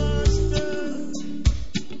my master.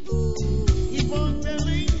 Keep on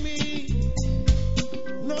telling me,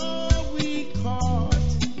 no weak heart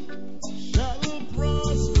shall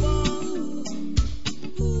prosper.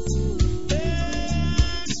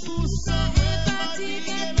 Yes, whosoever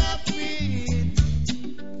diggeth a pit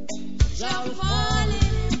shall fall in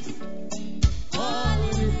it, fall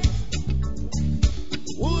in it.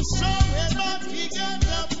 Whosoever diggeth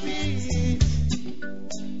a pit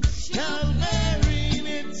shall bury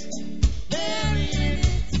it, bury it.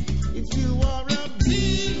 If you are a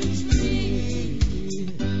big tree,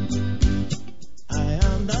 I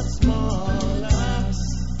am that small axe,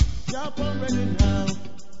 sharp already now,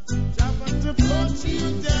 sharper to put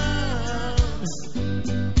you down,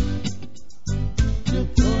 to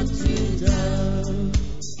put you down.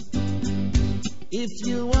 If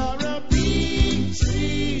you are a big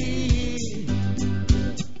tree,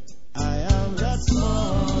 I am that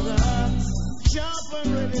small axe, sharp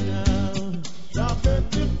already now, sharper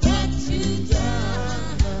to put you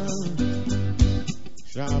down,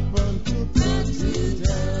 sharper to put you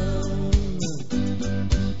down.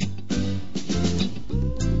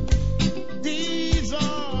 These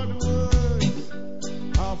are the words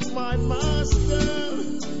of my master.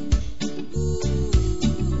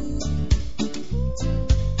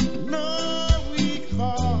 No weak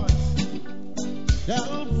heart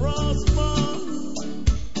shall prosper.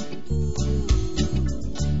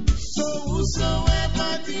 So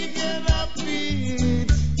whosoever diggeth a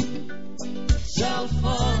pit shall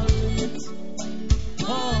fall in it,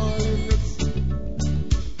 fall in it.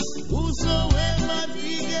 Whosoever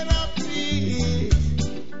diggeth a pit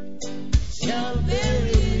shall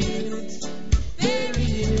bury it,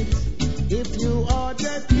 bury it. If you are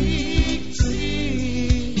that big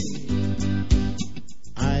tree,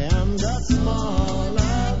 I am that small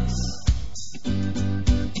axe,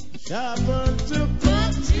 sharper to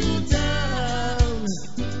put you down,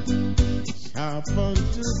 sharper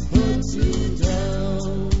to put you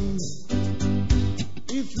down.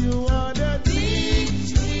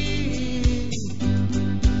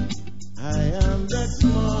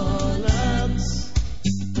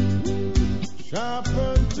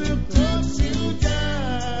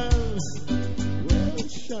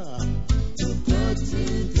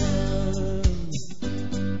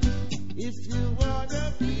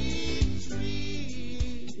 the peach tree.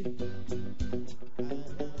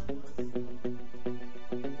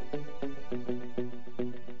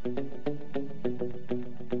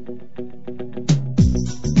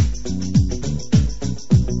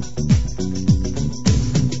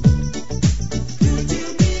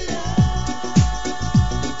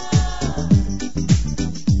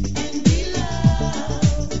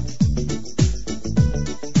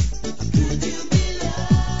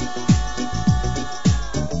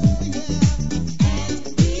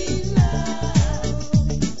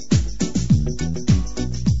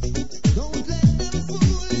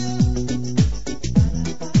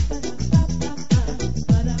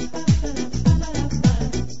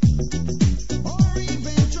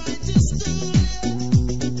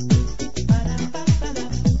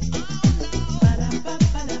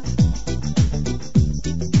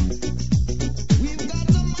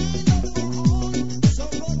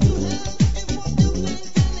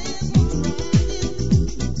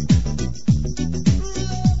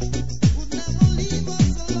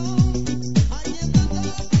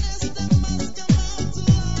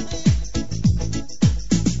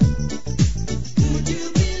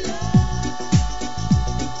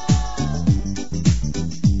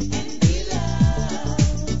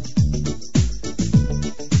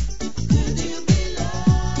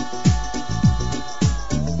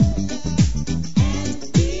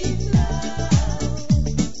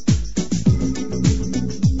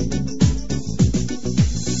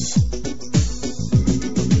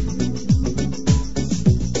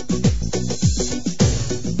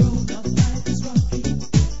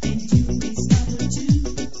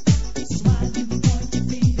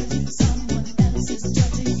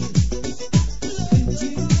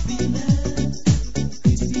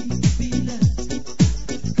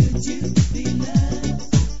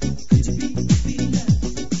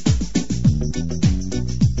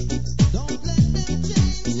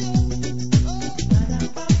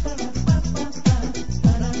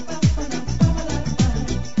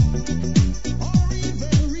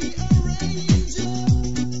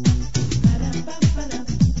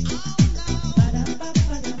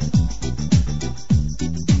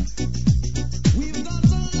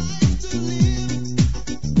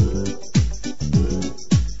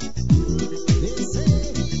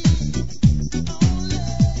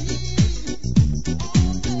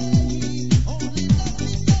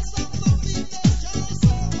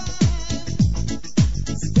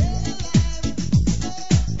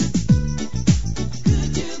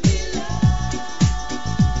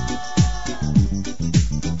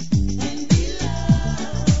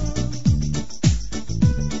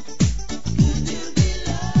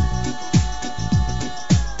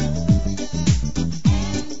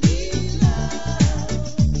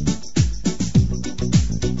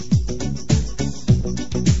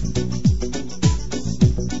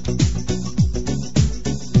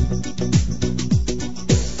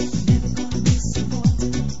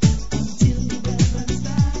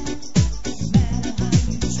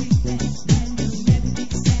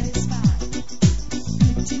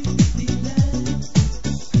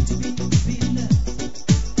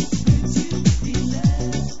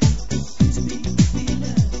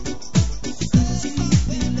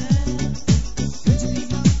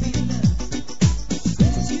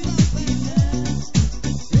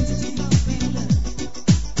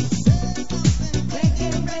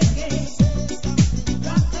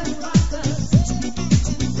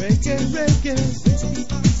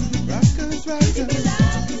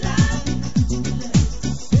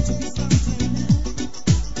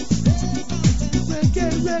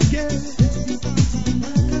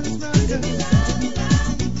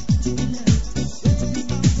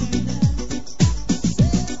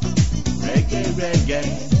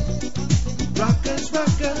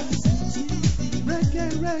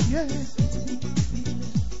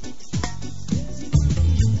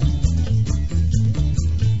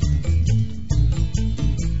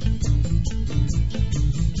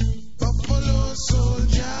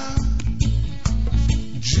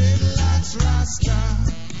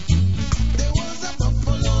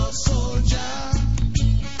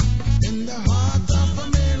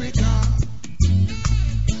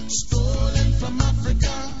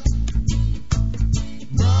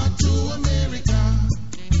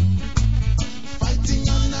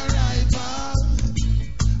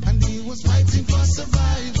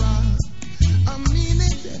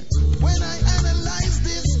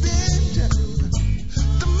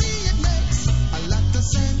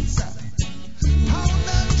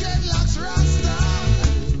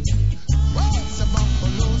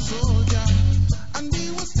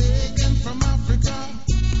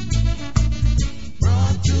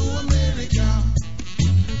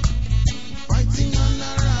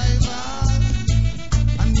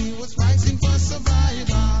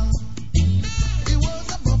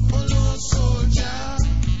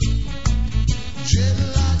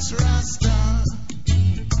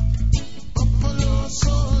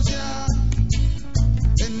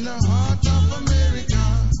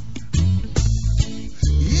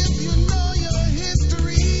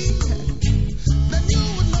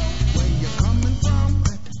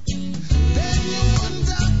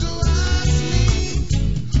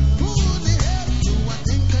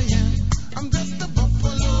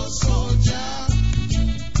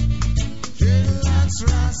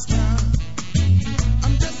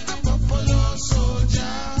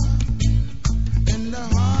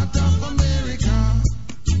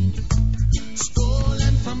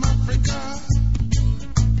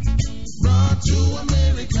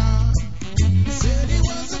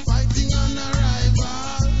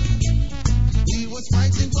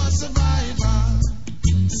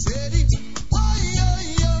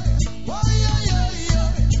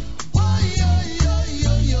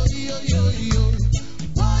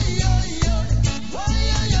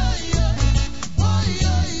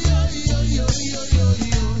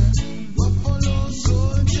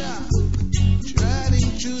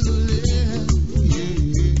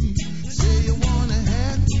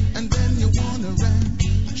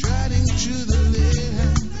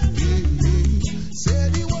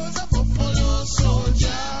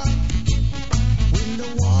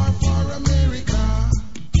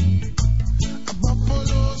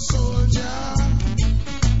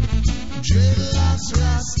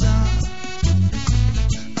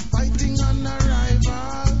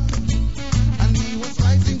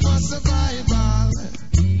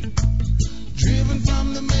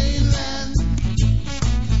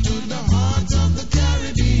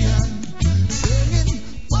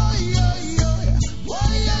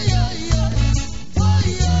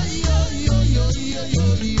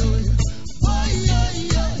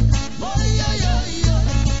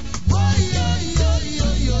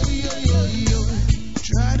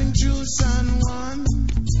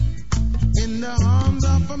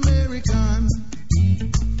 American,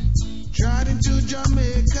 tried into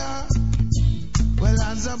Jamaica. Well,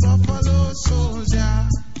 as a buffalo soldier,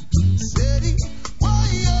 said he, why,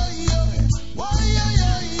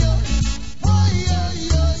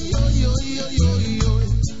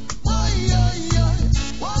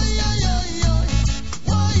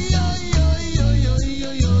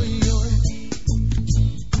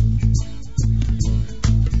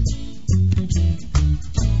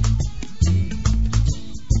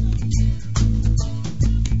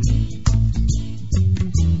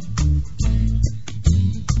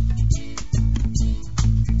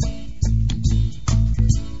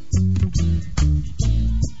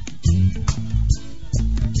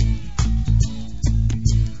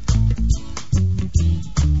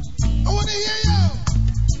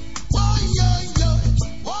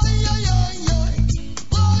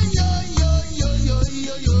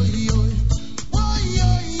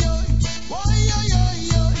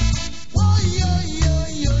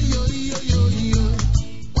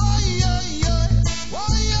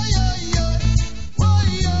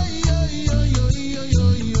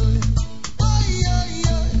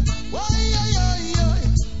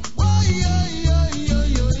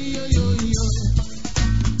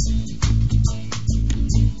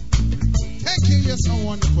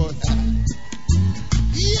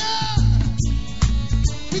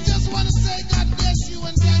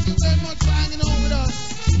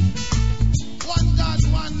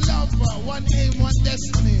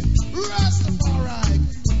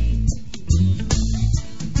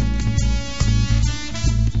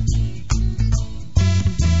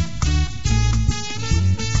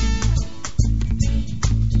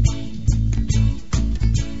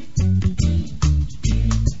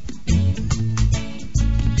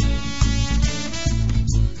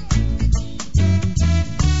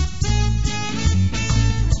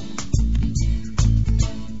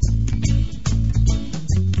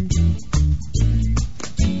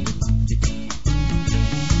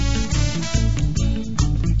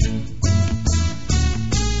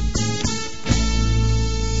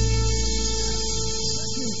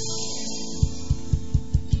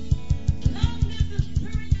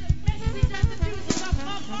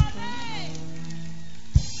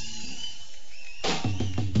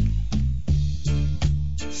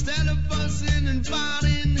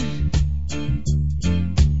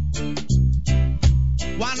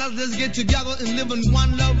 Let's get together and live in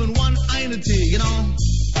one love and one unity, you know.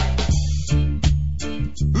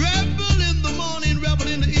 Rebel in the morning, rebel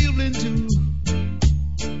in the evening too.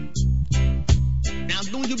 Now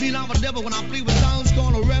don't you be like a devil when I play with sounds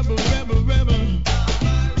called a rebel, rebel, rebel.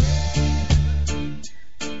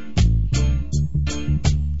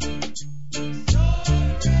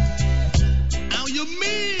 Now you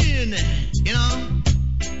mean, you know.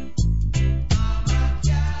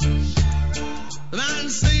 The man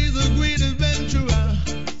says the great adventurer.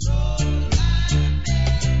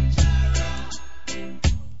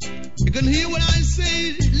 You can hear what I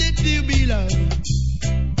say, let there be love.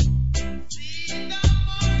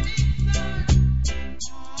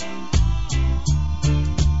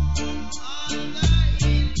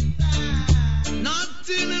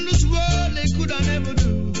 Nothing in this world they could I never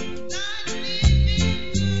do.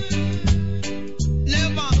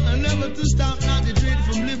 Never to stop, not to dread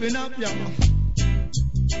from living up, y'all.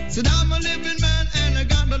 Said I'm a living man and I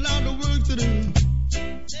got a lot of work to do.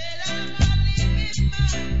 Said I'm a living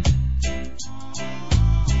man.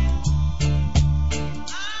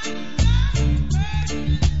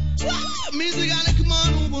 Wow, music gotta come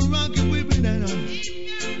on over, rock it with me now.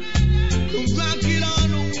 Come rock it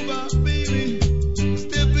on over, baby.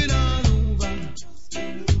 Step it on over.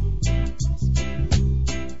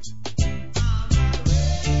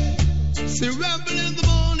 Say rebel in the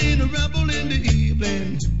morning, a rebel in the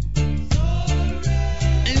evening.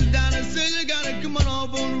 Come on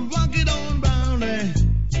over and rock it on brown there.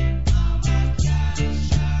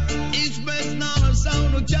 Each best now a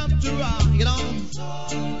sound of chapter rock, you know.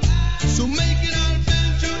 So make it an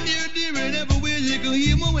adventure here, dear, and everywhere you can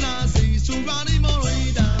hear me when I say so rock him all the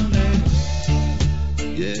way down there.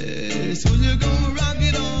 Yeah, so you're gonna rock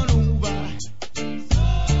it on over.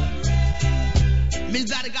 Means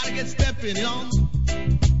that I gotta get stepping, you know.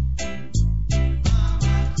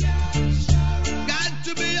 Got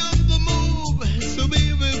to be on the move. So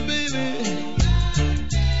baby, baby,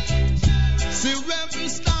 say rebel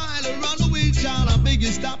style, a runaway child, I beg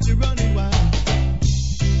you stop the running wild.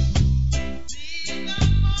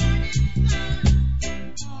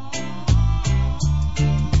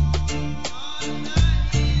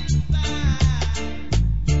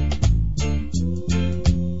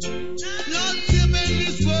 Nothing in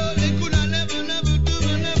this world they could I never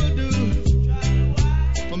do.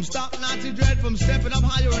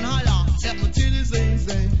 higher and higher. Help me till you sing,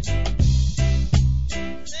 sing.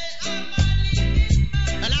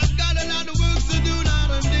 And I've got a lot of work to do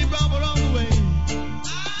now and deep up along the way.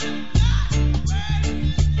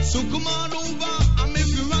 So come on over and make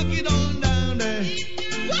me rock it on down there.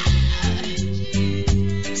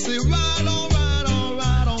 Say right on, right on,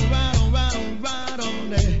 right on, right on, right on, right on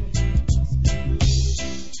there.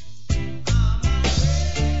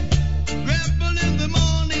 Rebel in the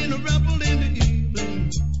morning, a rebel in the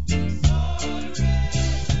evening.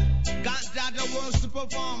 Got that works to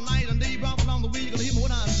perform night and day, up along the way. You gonna hear me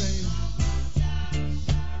what I'm saying?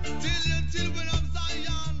 Till when I'm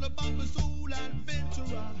Zion, about my soul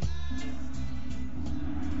adventurer.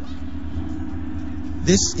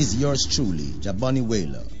 This is yours truly, Jabani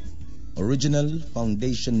Whaler, original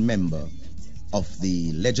foundation member of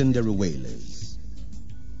the legendary Whalers.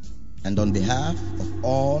 And on behalf of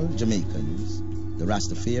all Jamaicans, the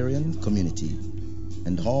Rastafarian community,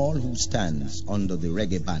 and all who stands under the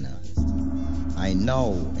reggae banner, I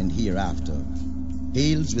now and hereafter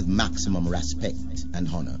hails with maximum respect and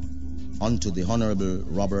honor unto the Honorable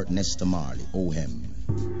Robert Nesta Marley, O.M.,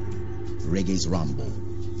 Reggae's Rambo,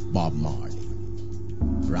 Bob Marley,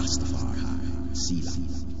 Rastafari, Sila.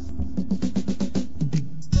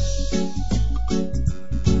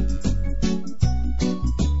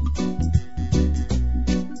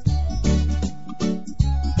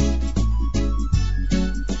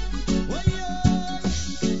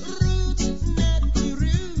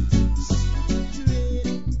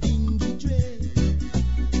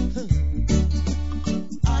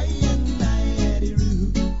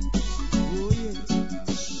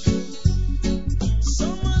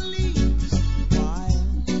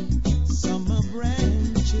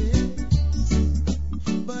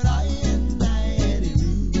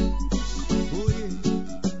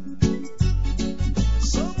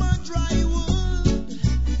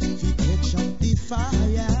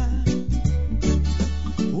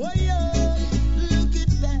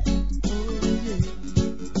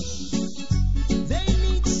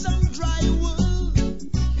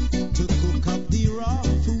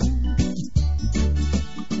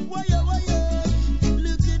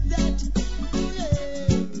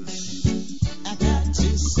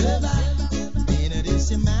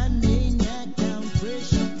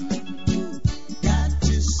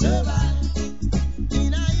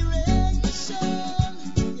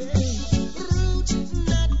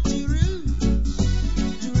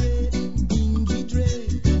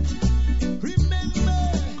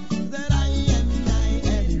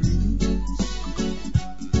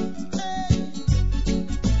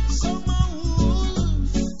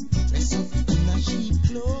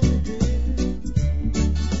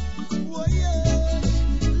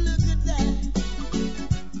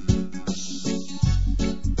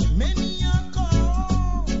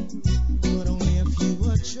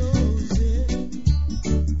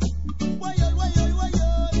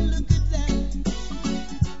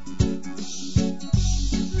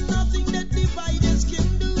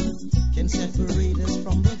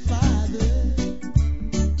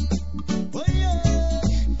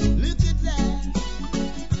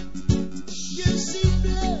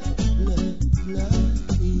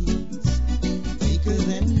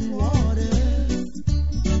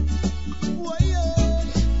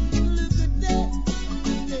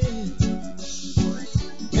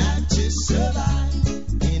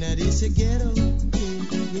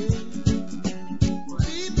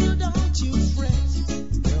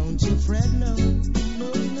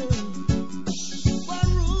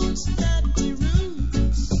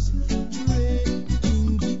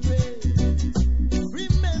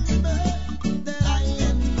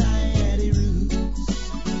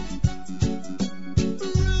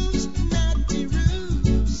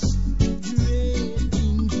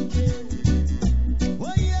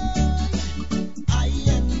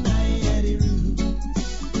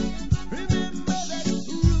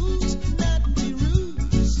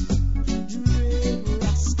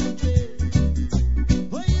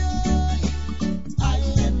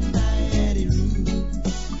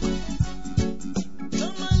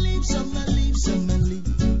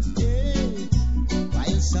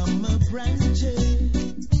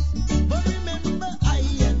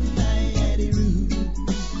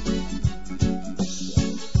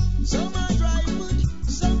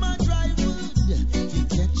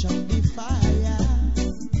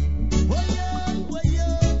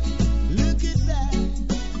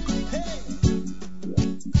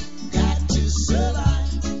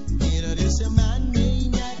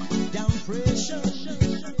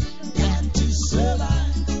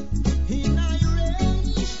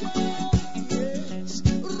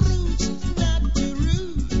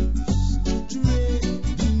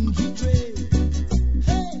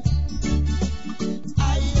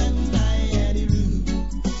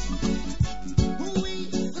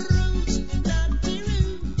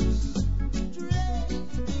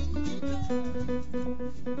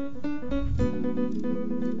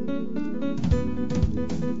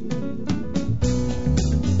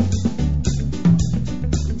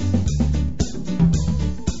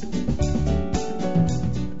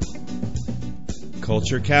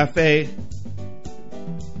 Culture Cafe.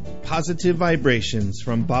 Positive Vibrations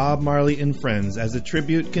from Bob Marley and Friends as a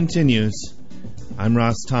tribute continues. I'm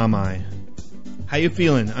RAS TOM-I. How you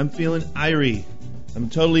feeling? I'm feeling irie. I'm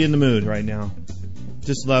totally in the mood right now.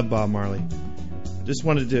 Just love Bob Marley. Just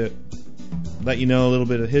wanted to let you know a little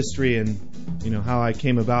bit of history and how I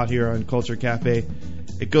came about here on Culture Cafe.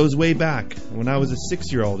 It goes way back when I was a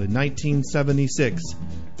 6-year-old in 1976,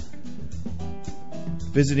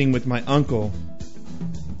 visiting with my uncle,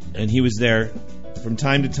 and he was there. From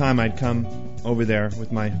time to time I'd come over there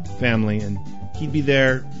with my family, and he'd be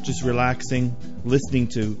there just relaxing, listening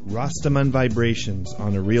to RAS TOM-I Vibrations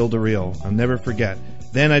on a reel-to-reel. I'll never forget.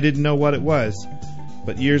 Then I didn't know what it was,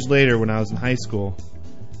 but years later when I was in high school,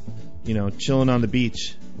 chilling on the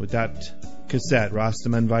beach with that cassette, RAS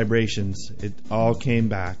TOM-I Vibrations, it all came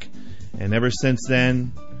back. And ever since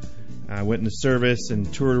then, I went into service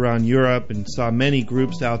and toured around Europe and saw many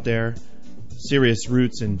groups out there, serious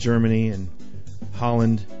roots in Germany and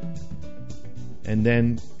Holland, and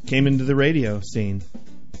then came into the radio scene.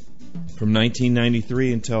 From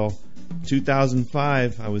 1993 until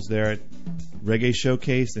 2005, I was there at Reggae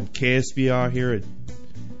Showcase and KSBR here at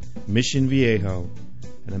Mission Viejo.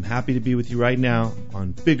 And I'm happy to be with you right now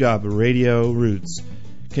on Big Up Radio Roots,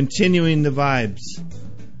 continuing the vibes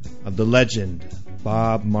of the legend,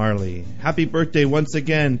 Bob Marley. Happy birthday once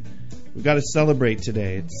again. We've got to celebrate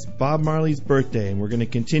today. It's Bob Marley's birthday, and we're going to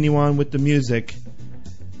continue on with the music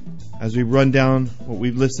as we run down what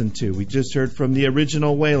we've listened to. We just heard from the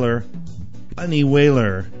original Wailer, Bunny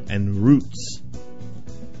Wailer, and Roots.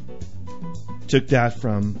 Took that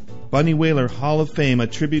from Bunny Wailer Hall of Fame, a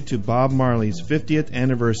tribute to Bob Marley's 50th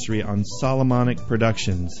anniversary on Solomonic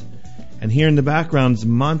Productions. And here in the background is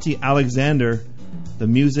Monty Alexander, the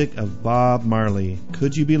music of Bob Marley,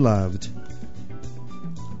 Could You Be Loved?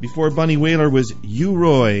 Before Bunny Wailer was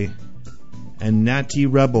U-Roy and Natty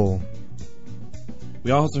Rebel. We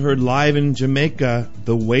also heard live in Jamaica,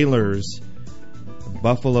 the Wailers,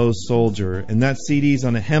 Buffalo Soldier. And that CD's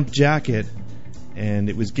on a hemp jacket, and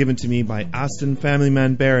it was given to me by Austin Family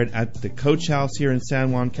Man Barrett at the Coach House here in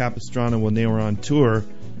San Juan Capistrano when they were on tour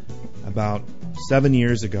about 7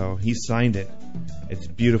 years ago. He signed it. It's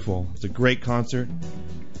beautiful. It's a great concert.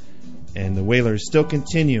 And the Wailers still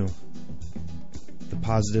continue the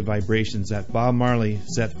positive vibrations that Bob Marley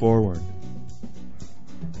set forward.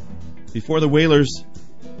 Before the Wailers,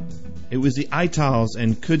 it was the Itals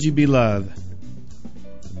and Could You Be Loved?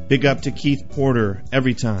 Big up to Keith Porter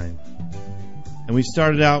every time. And we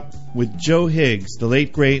started out with Joe Higgs, the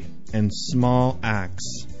late great, and Small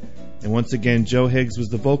Axe. And once again, Joe Higgs was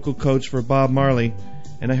the vocal coach for Bob Marley.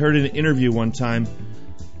 And I heard in an interview one time,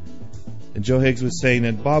 and Joe Higgs was saying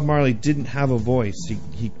that Bob Marley didn't have a voice.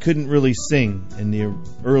 He couldn't really sing in the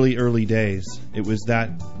early days. It was that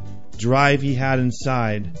drive he had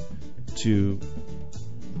inside to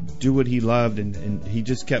do what he loved, and he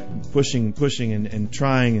just kept pushing and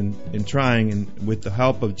trying and trying. And with the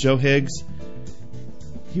help of Joe Higgs,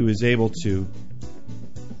 he was able to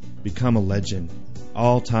become a legend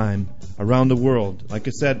all time around the world. Like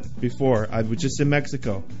I said before, I was just in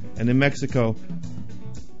Mexico, and in Mexico,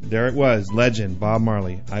 there it was, legend Bob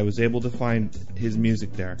Marley. I was able to find his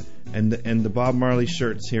music there, and the Bob Marley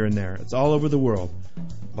shirts here and there. It's all over the world.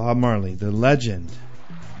 Bob Marley, the legend.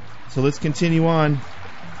 So let's continue on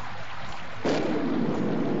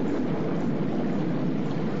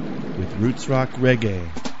with Roots Rock Reggae.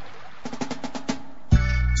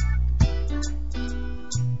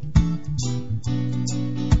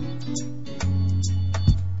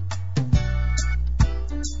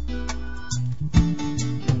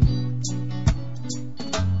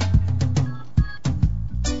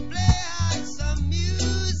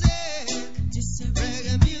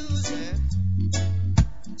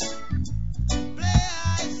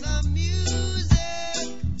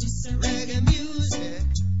 Reggae music.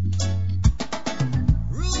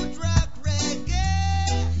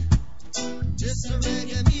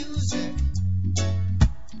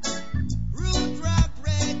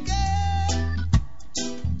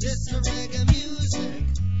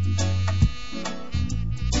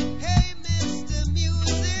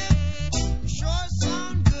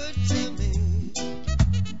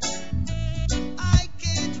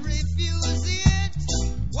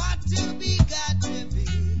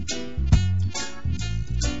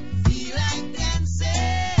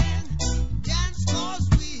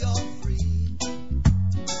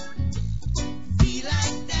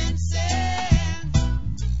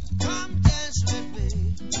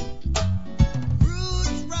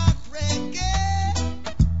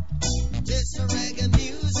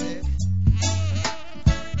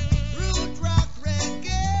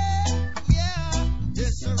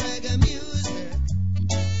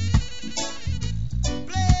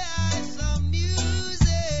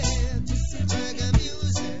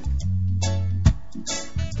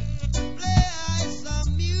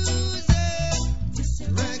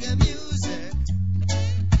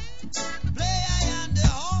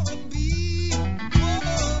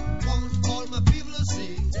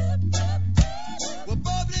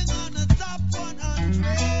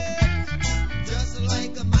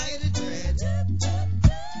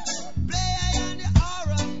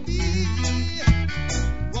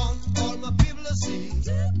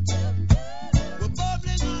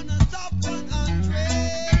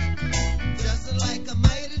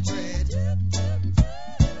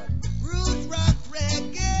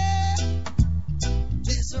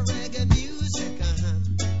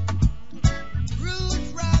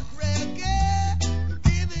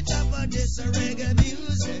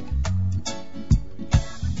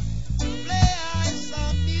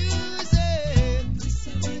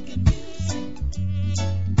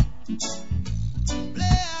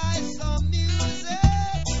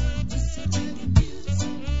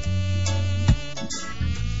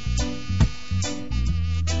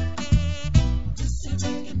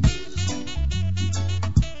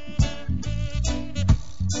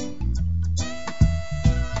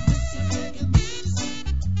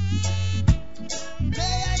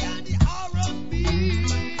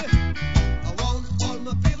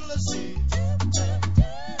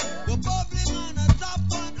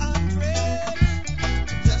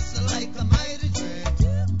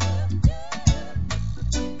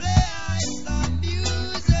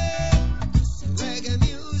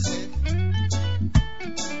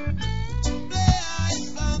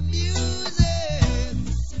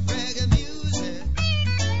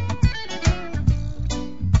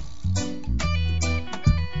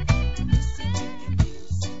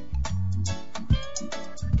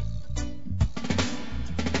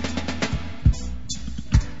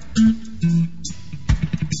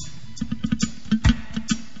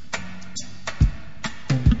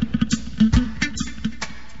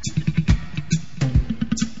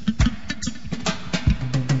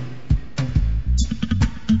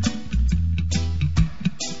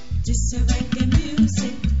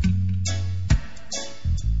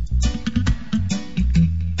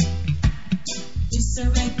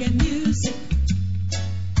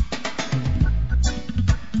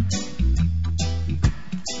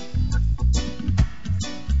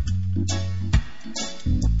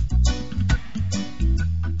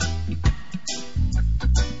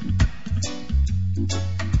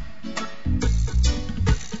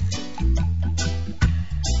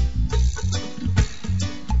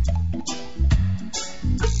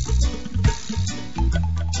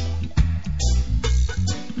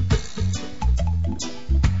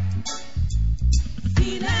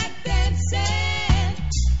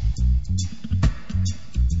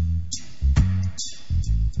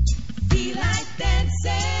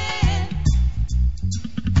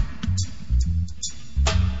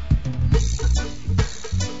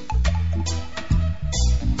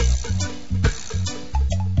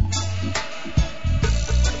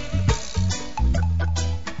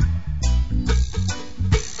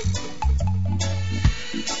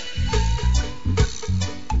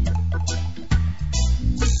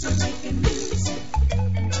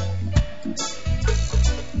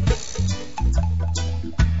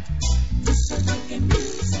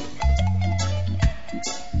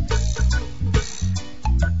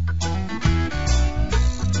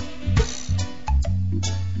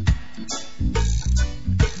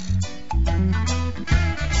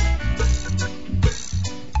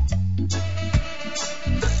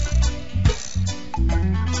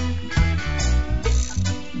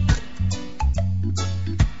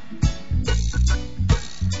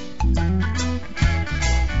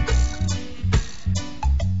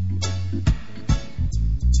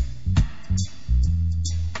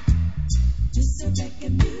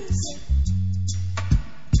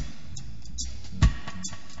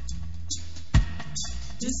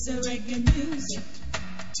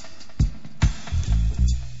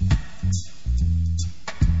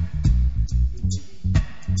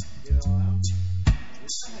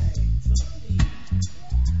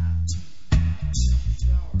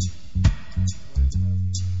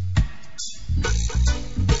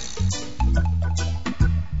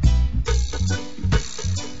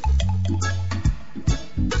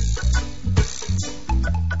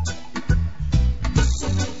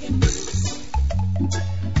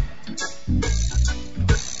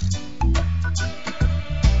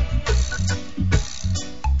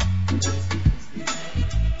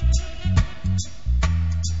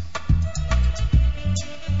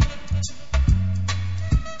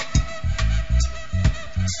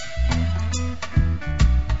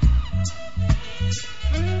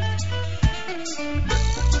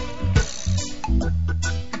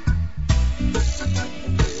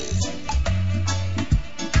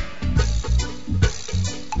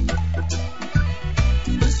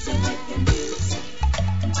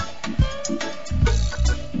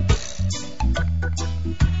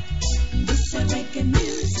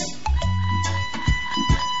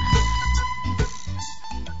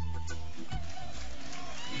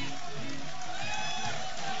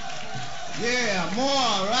 Yeah,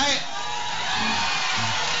 more, right?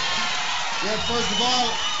 Yeah, first of all,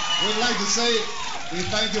 we'd like to say we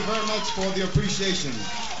thank you very much for the appreciation.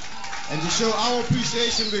 And to show our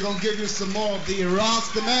appreciation, we're going to give you some more of the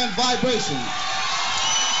RAS Tom-I vibration.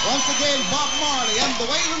 Once again, Bob Marley and the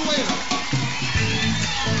Wailin' Wailers.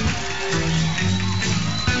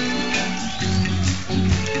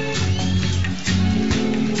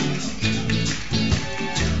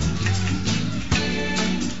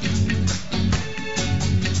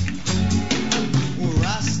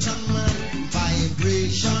 Rastaman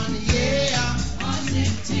vibration, yeah.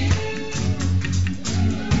 Positive.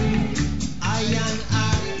 Iron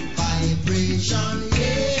and vibration,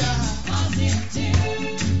 yeah. Positive.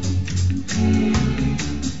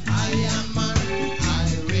 I am an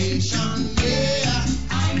iration, yeah.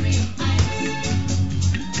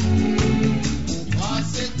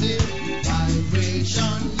 Positive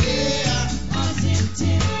vibration, yeah.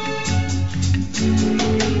 Positive.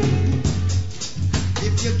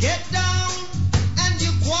 If you get down and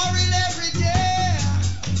you quarrel every day,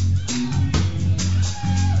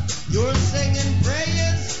 you're singing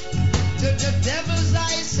prayers to the devils,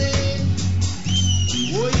 I say.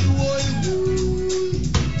 Woy, woy, woy.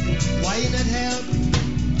 Why not help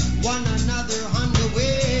one another on the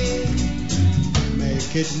way?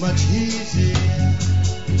 Make it much easier.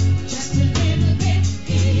 Just a little bit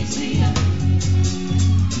easier.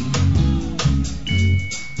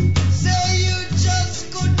 Say you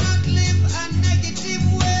just could not live a negative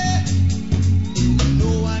way.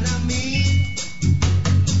 Know what I mean?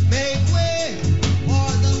 Make way for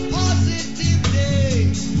the positive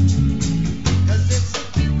day. 'Cause it's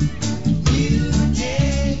a new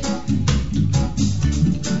day,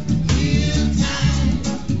 new time,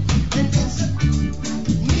 and it's a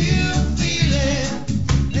new feeling.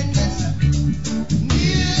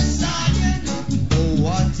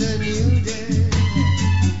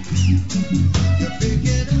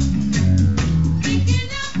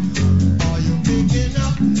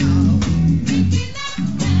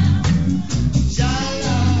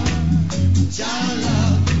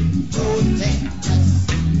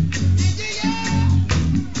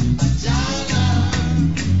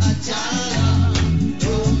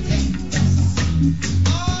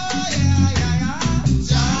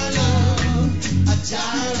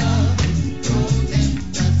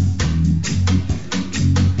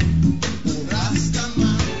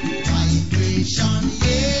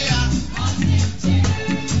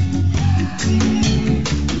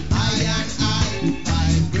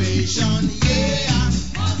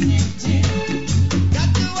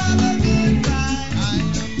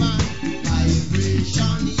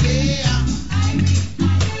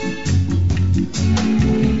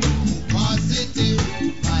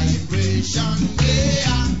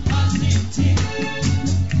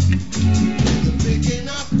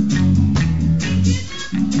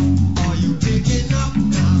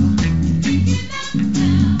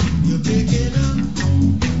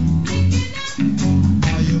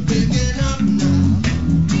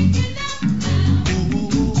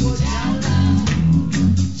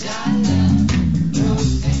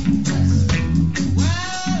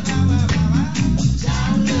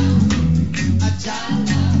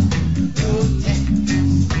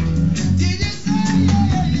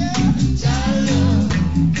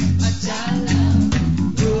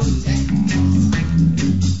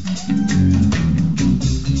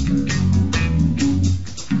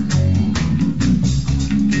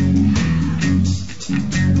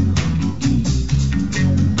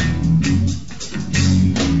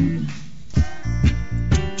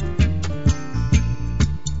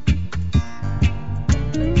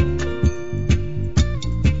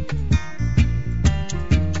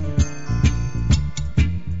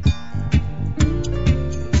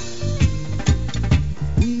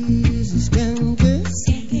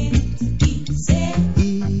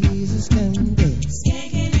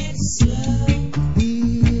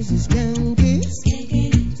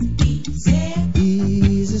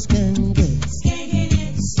 can get.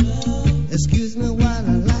 Excuse me while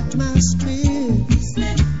I light my strips.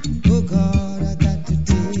 Oh God, I got to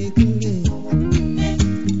take a lift.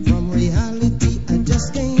 From reality, I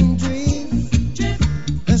just can't drift.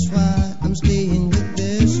 That's why I'm staying with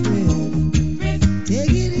this riff.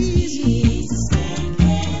 Take it easy,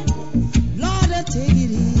 Lord, I take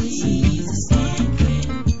it easy.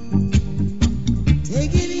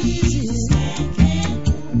 Take it easy,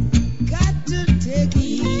 got to take it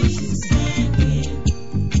easy.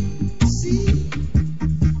 See,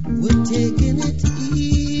 we're taking it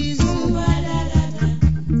easy,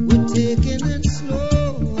 we're taking it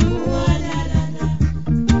slow,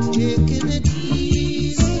 taking it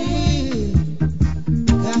easy,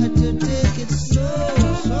 got to take it slow,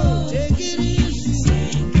 so take it easy,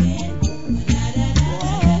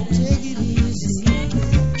 oh, take it easy,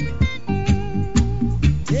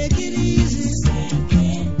 take it easy,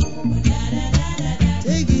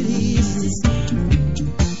 take it easy.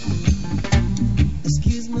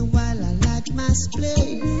 Excuse me while I light my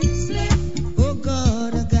spliff. Oh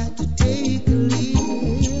God, I got to take a leave.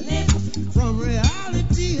 From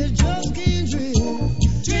reality, I just can't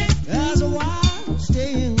drift. That's why I'm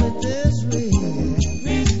staying with this riff.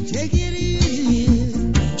 Take it easy,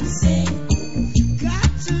 got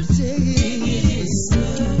to take it easy.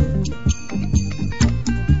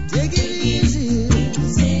 Take it easy,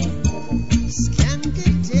 skank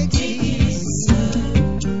it, take it easy.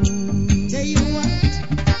 Tell you what,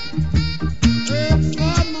 herb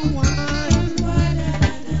for my wine,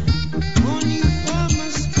 honey for my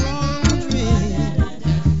strong drink.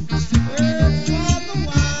 Herb for the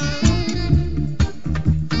wine,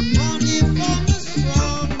 honey for my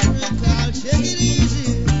strong drink. I'll take it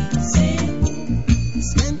easy,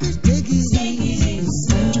 skank it, take it easy.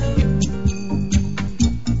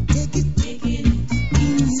 Take it easy, take it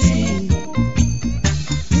easy.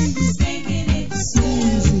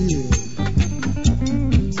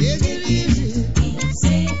 Take it easy.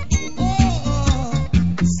 Oh,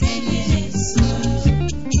 take it easy.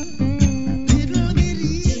 Little bit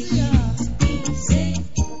easier.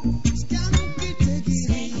 Skank it, take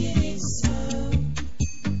it easy.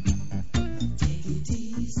 Take it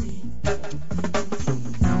easy.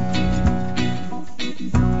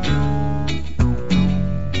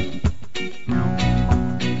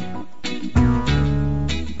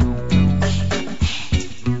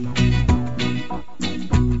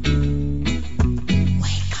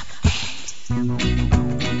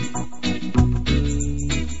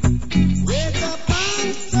 Wake up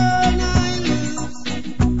and turn I loose,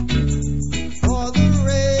 for the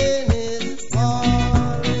rain is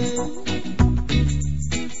falling.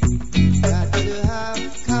 Got to have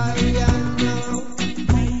Guyana,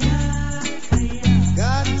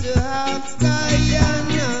 got to have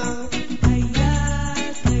Guyana,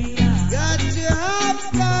 got to have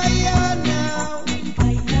Guyana,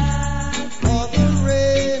 for the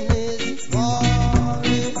rain is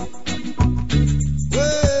falling.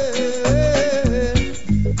 Well,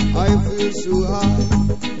 I feel so high,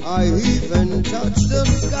 I even touch the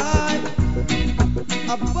sky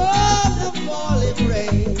above the falling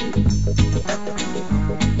rain.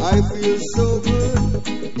 I feel so good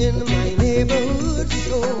in my neighborhood,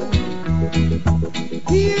 so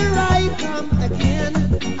here I come again.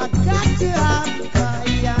 I got to have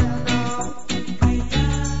Guyana,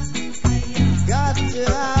 got to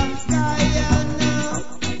have Guyana,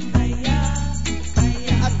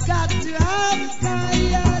 I've got to have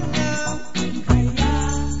Guyana,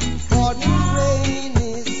 for the rain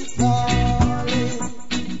is falling.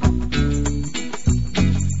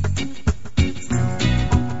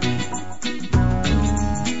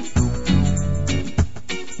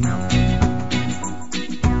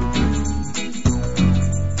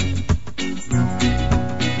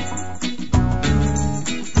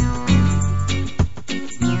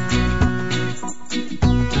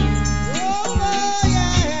 Oh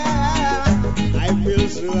yeah, I feel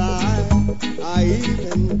so high, I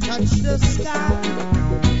even touch the sky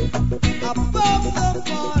above the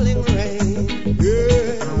falling rain.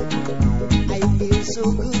 Yeah, I feel so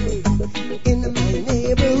good in my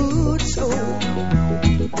neighborhood, so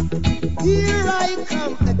here I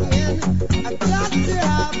come again. I got to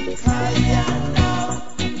have Guyana,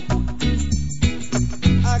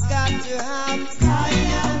 I got to have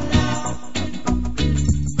Guyana,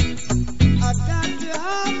 I got to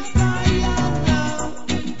have Guyana,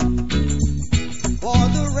 for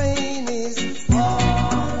the rain is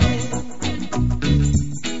falling.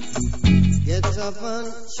 Get up and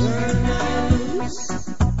turn I loose,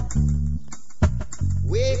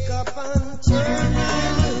 wake up and turn I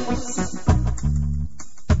loose,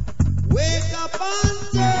 wake up and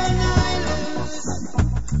turn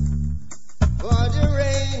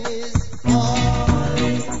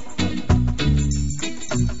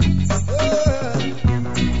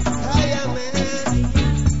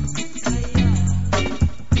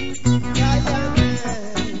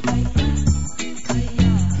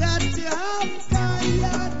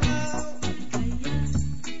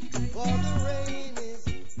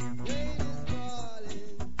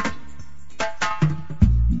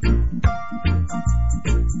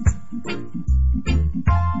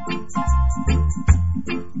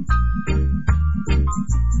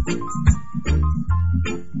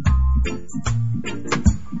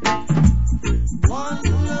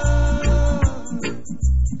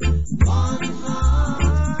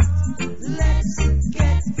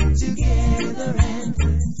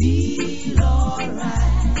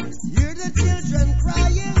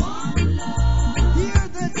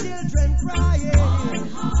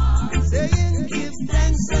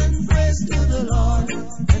praise to the Lord,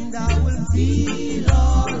 and I will feel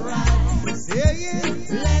alright. Saying,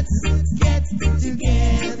 let's get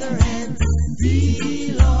together and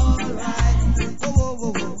feel alright. Whoa, whoa,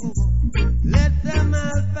 whoa, whoa, whoa. Let them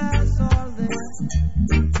all pass all their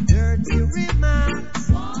dirty remarks.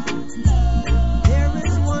 There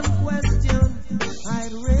is one question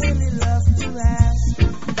I'd really love to ask.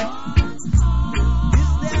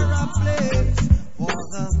 Is there a place for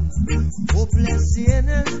the hopeless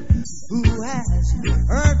sinners who has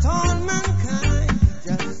hurt all mankind?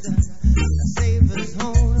 Just a Savior's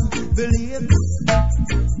own belief.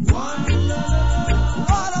 One love.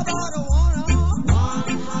 What about a one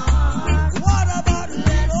heart? What about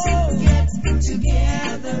let's get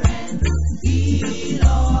together and feel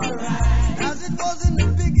alright? As it was in the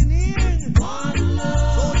beginning, one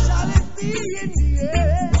love. So shall it be in the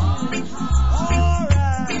end. One heart.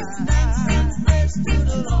 Alright. Thanks and praise to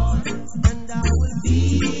the Lord, and I will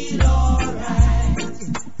feel alright.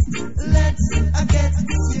 Let's get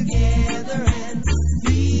together and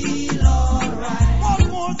feel alright. One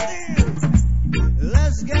more thing.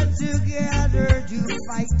 Let's get together to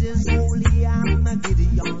fight this holy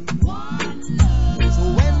Armageddon. So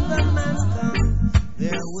when the man comes,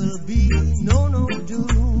 there will be no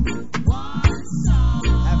doom.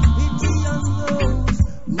 Have pity on those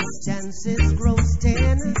whose chances grow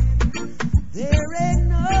thin. There ain't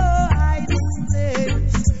no hiding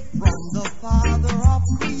place from the Father of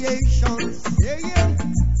creation. Saying,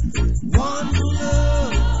 one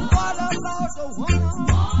love. What about the one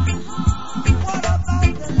heart? What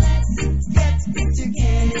about the let's get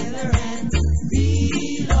together and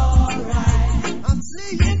feel alright? I'm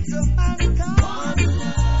saying to mankind, one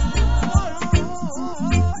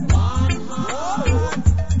heart.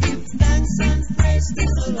 Give thanks and praise to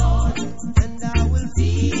the Lord, and I will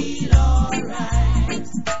feel alright.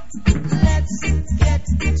 Let's get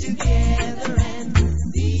together and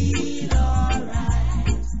feel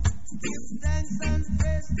alright. Give thanks and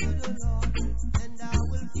praise to the Lord, and I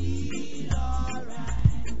will feel alright.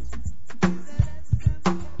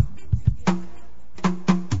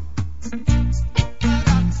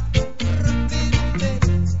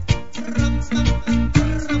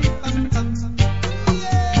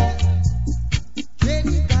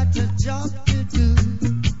 Jenny got a job to do,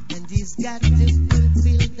 and he's got to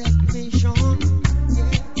fulfill that mission.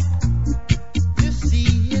 Yeah.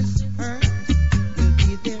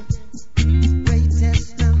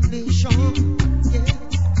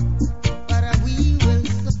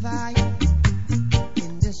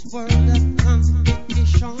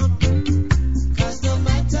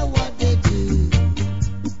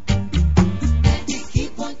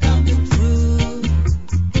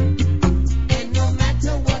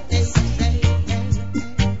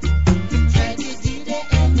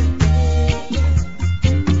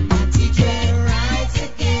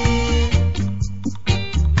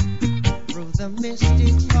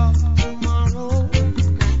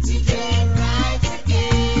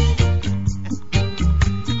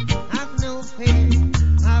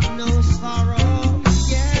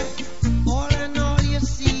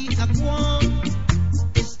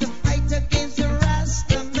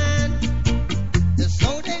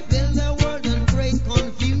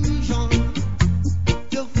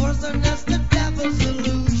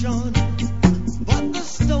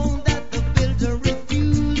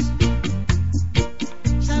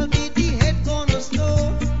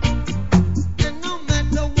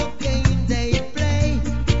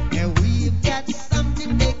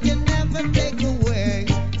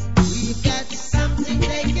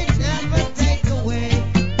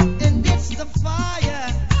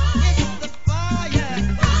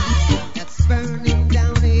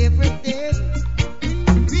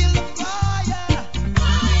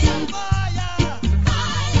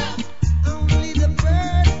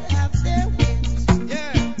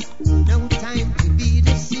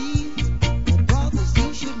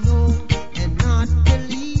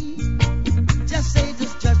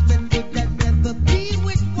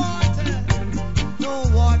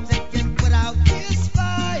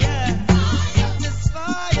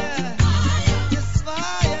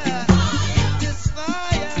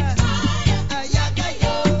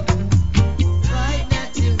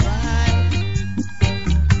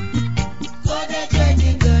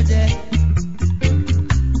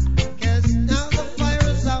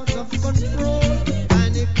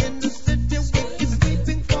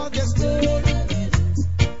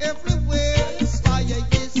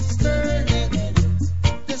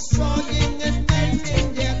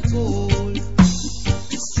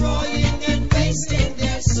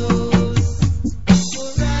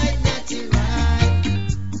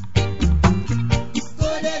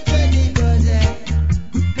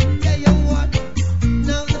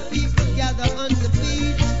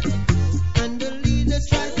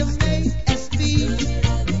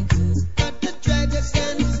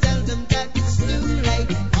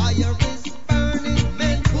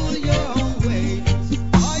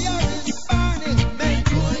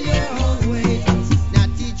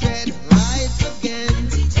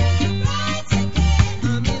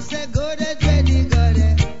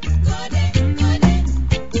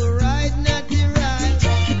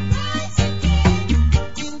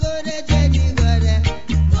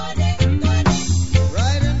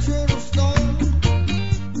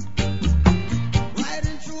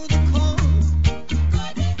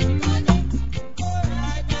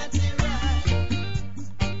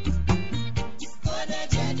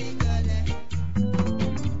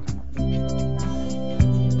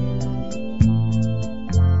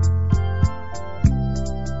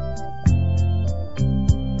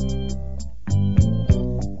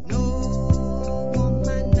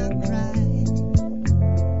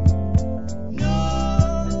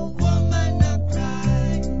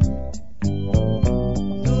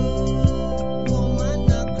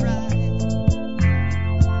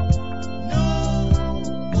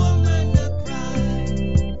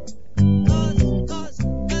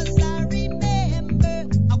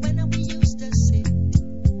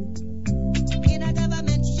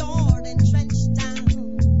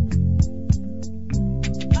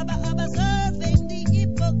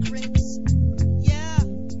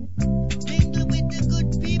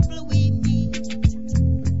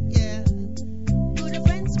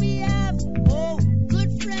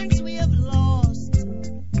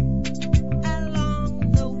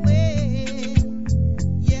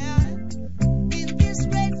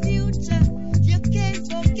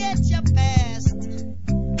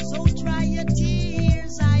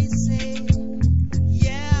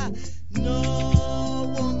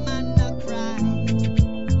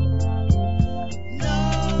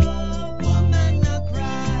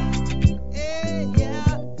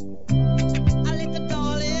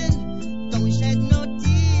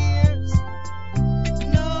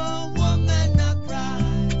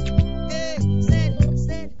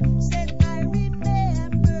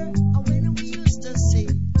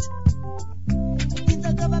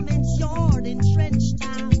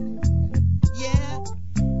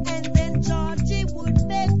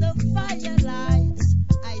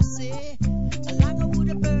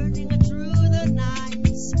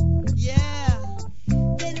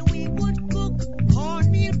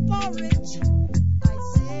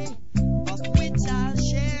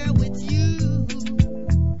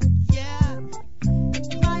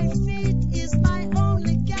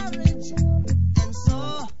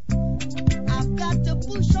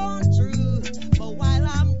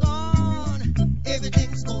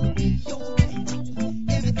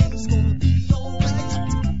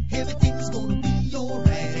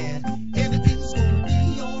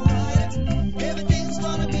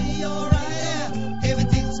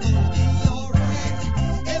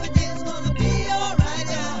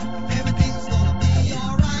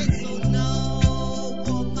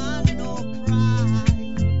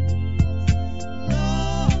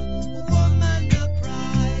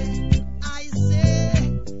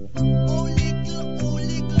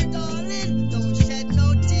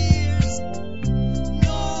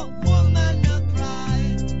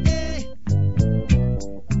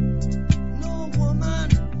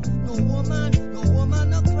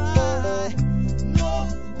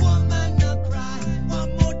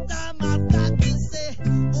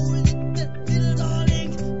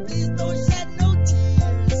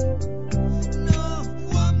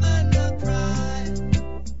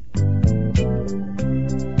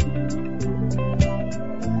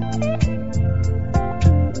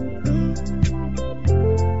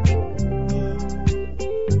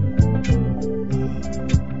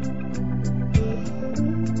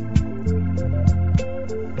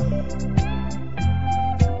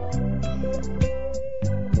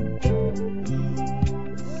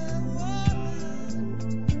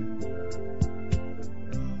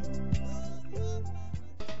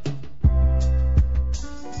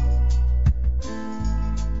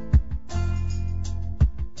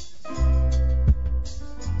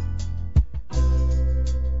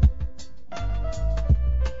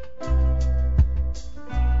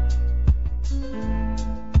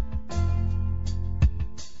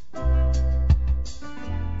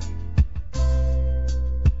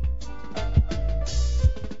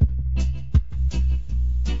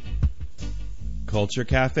 Culture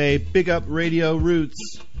Cafe, Big Up Radio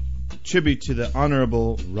Roots, tribute to the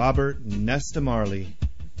Honorable Robert Nesta Marley.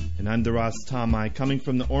 And I'm the RAS TOM-I, coming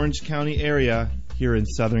from the Orange County area here in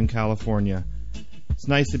Southern California. It's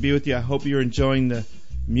nice to be with you. I hope you're enjoying the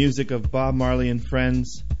music of Bob Marley and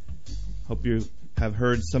friends. Hope you have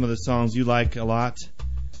heard some of the songs you like a lot.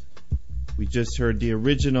 We just heard the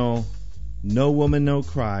original No Woman No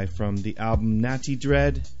Cry from the album Natty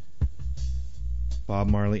Dread, Bob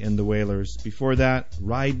Marley and the Wailers. Before that,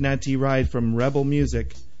 Ride Natty Ride from Rebel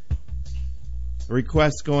Music. A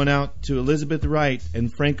request going out to Elizabeth Wright and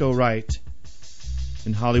Franco Wright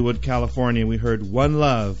in Hollywood, California. We heard One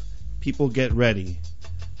Love, People Get Ready.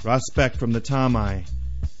 Respect from the TOM-I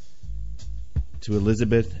to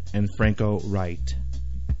Elizabeth and Franco Wright.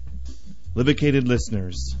 Livicated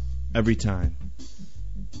listeners, every time.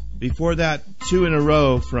 Before that, two in a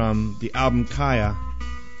row from the album Kaya,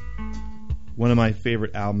 one of my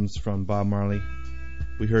favorite albums from Bob Marley.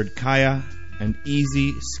 We heard Kaya and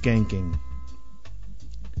Easy Skanking.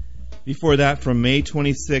 Before that, from May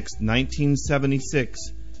 26, 1976,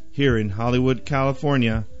 here in Hollywood,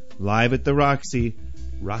 California, live at the Roxy,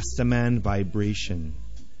 Rastaman Vibration.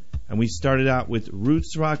 And we started out with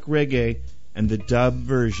Roots Rock Reggae and the dub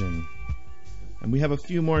version. And we have a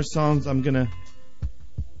few more songs I'm going to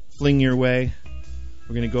fling your way.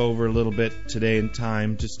 We're going to go over a little bit today in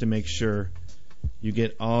time just to make sure you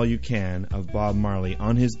get all you can of Bob Marley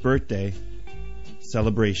on his birthday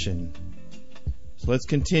celebration. So let's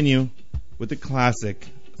continue with the classic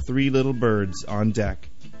Three Little Birds on Deck.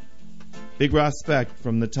 Big respect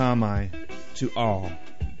from the TOM-I to all.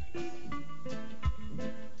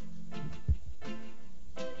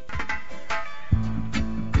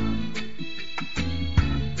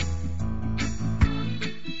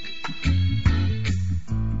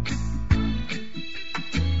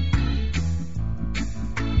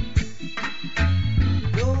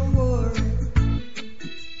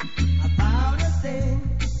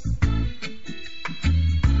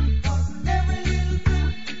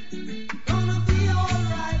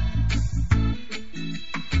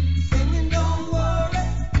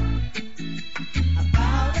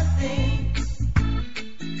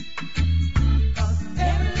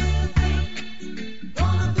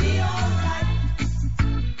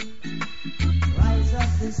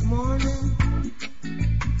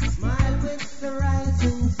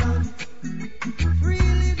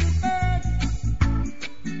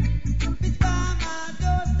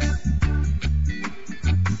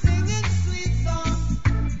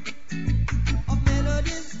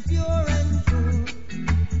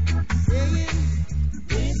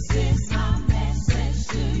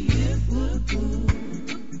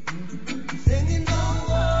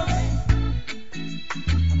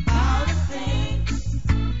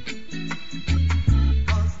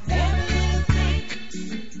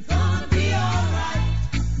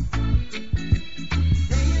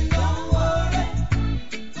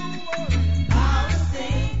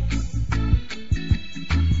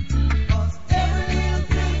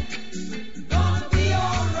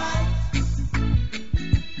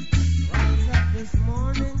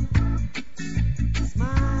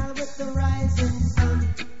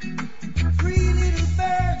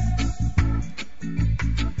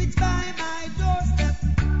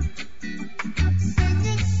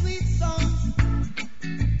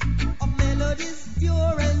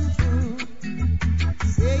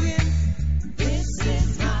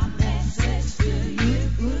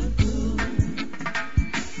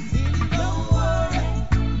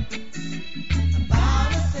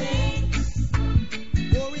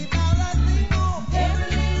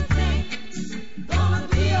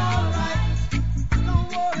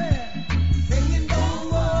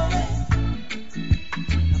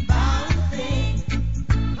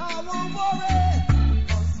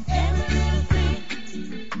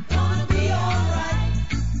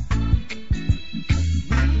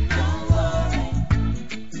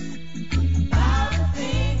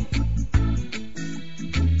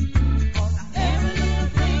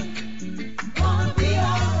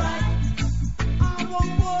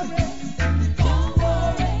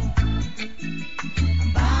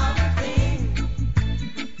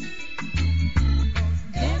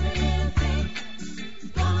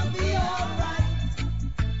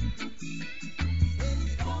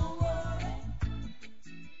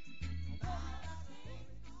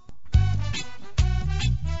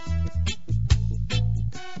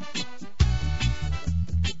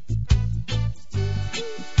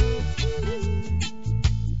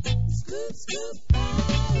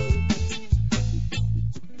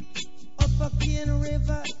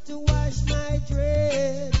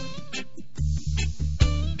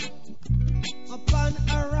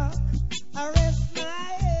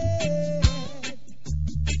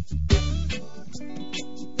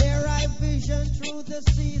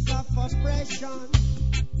 of oppression.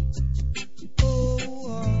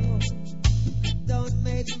 Oh, don't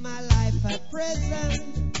make my life a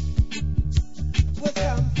prison. We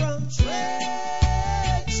come from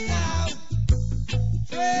Trench Town.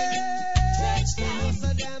 Trench Town. Most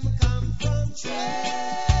of them come from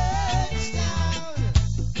Trench Town.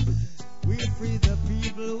 We free the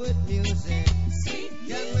people with music.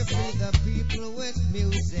 Can we free the people with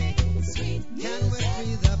music? Can we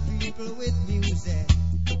free the people with music?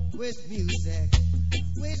 With music.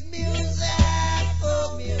 With music.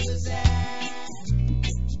 Oh, music.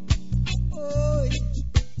 Oh,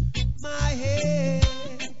 my head.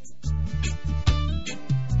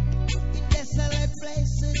 In desolate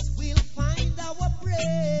places we'll find our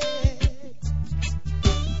bread.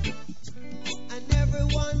 And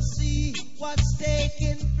everyone see what's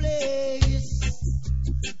taking place.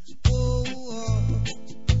 Oh,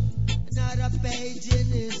 another page in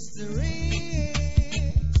history.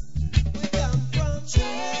 We come from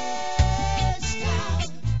Trench Town.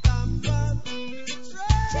 Come from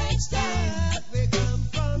Trench Town. We come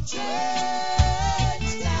from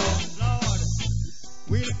Trench Town. Lord,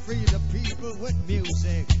 we'll free the people with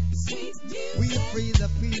music. We free the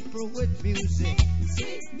people with music.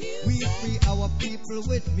 We free our people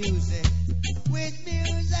with music. With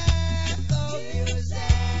music, oh music.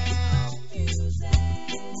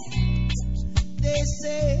 They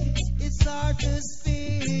say it's hard to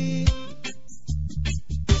speak.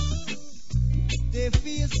 They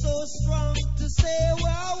feel so strong to say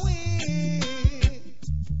we're weak.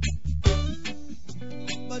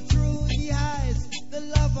 But through the eyes, the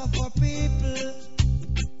love of our people,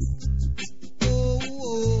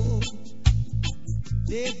 oh,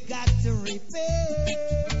 they've got to repay.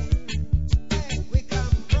 Hey, we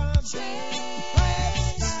come from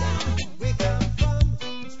Trench Town. We come from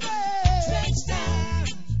Trench Town.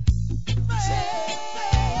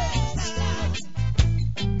 Trench Town.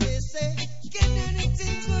 They say, can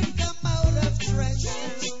anything good come out of Trench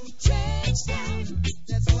Town?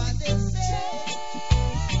 That's what they say.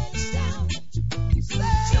 Trench Town.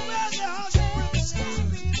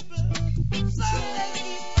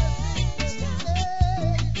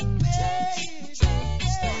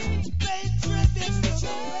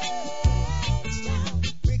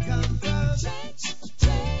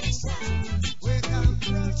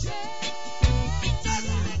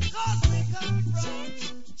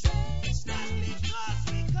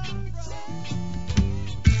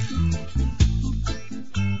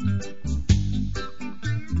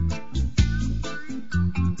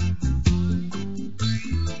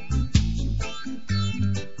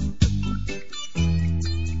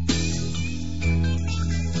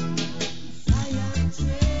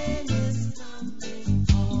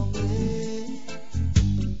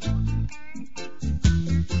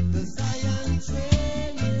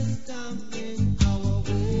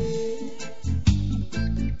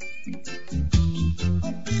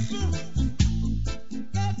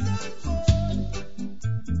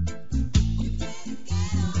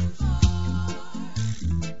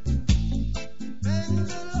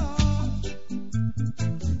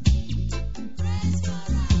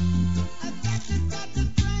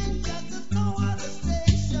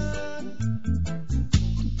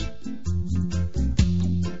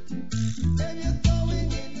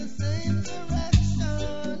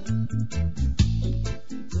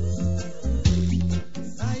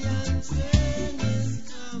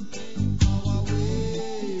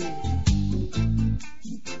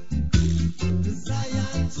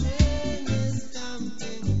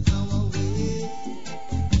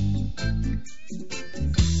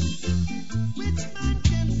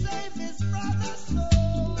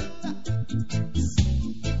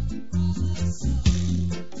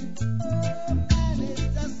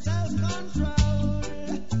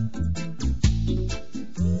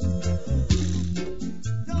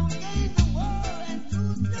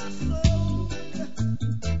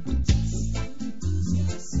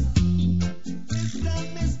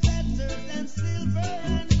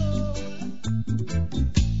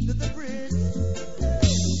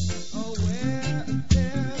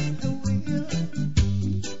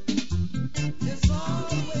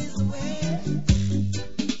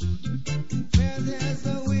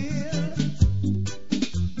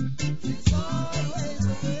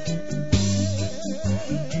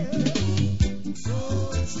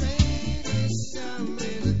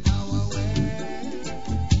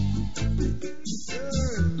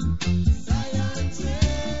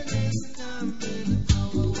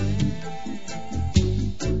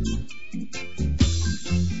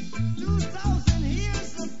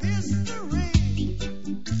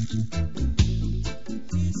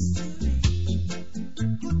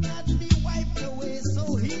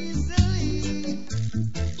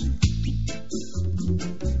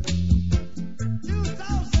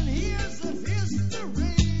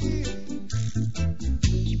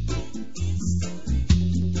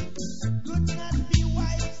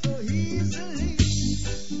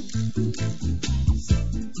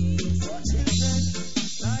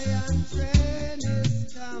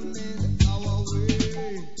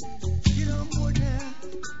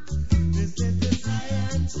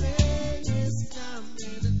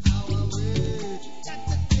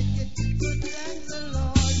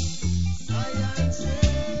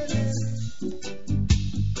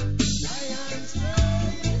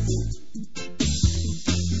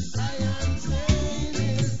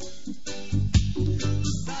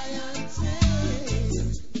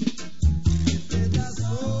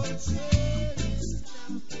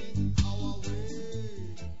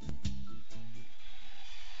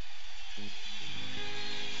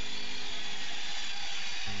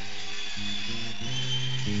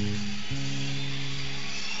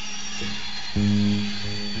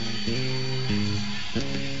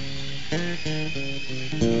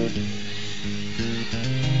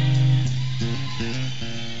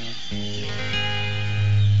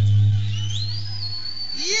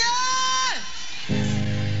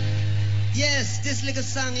 Yes, this little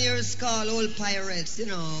song here is called Old Pirates, you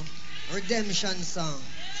know, redemption song.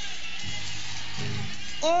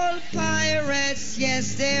 Old pirates,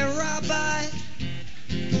 yes, they rob I,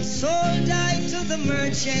 sold I to the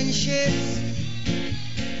merchant ships.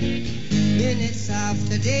 Minutes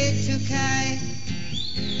after they took I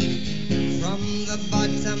from the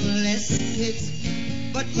bottomless pit,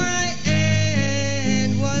 but my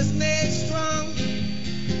hand was made strong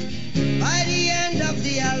by the hand of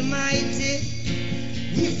the Almighty.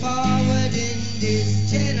 We forward in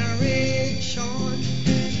this generation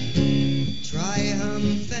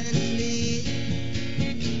triumphantly.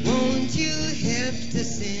 Won't you help to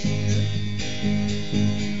sing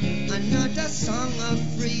another song of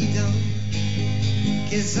freedom?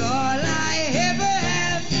 'Cause all I ever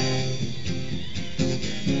have,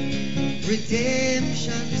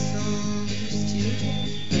 redemption songs, children,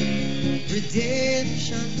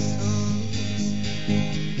 redemption songs.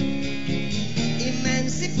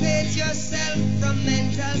 Emancipate yourself from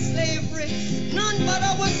mental slavery. None but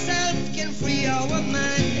ourselves can free our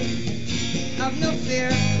mind. Have no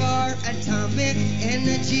fear for atomic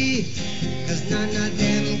energy, 'cause none of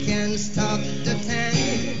them can stop the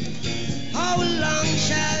time. How long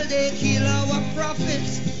shall they kill our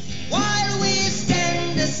prophets while we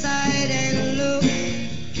stand aside and look?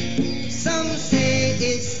 Some say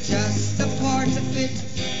it's just a part of it.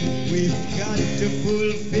 We've got to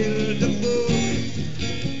fulfill the book.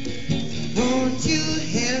 Won't you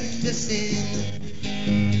help to sing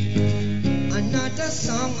another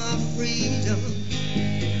song of freedom?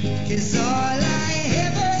 'Cause all I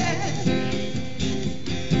ever had,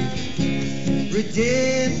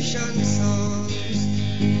 redemption songs,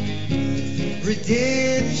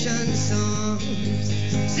 redemption songs.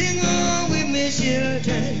 Sing on with me,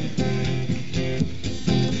 children,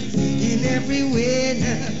 in every way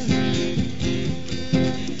now,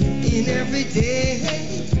 in every day,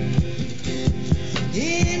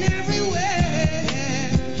 in every way,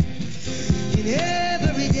 in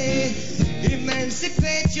every day.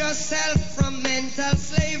 Emancipate yourself from mental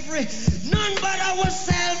slavery. None but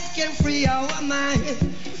ourselves can free our mind.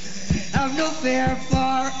 Have no fear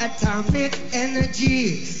for atomic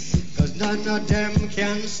energy, 'cause none of them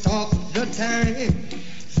can stop the time.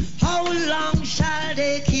 How long shall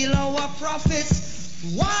they kill our prophets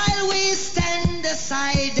while we stand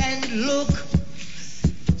aside and look?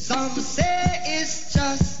 Some say it's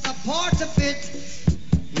just a part of it.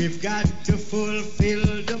 We've got to fulfill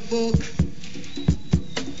the book.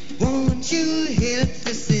 Won't you help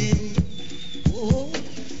to sing, oh,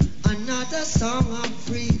 another song of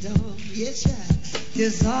freedom? Yes, yeah.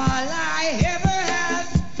 'Cause all I ever have,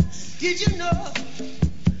 did you know?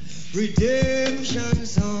 Redemption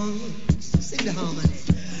songs. Sing the harmony.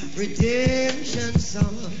 Redemption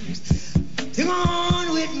songs. Sing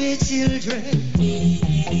on with me, children.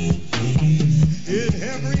 In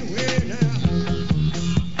every way now,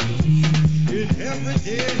 in every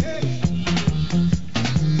day,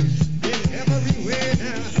 in every way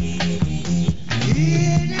now,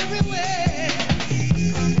 in every way.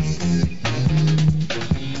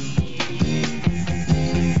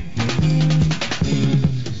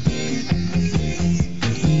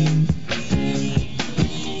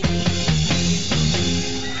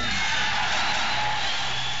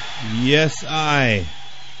 Yes, I.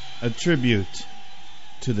 A tribute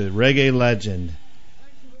to the reggae legend,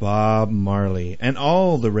 Bob Marley, and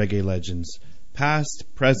all the reggae legends, past,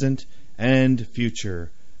 present, and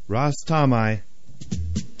future. RAS TOM-I.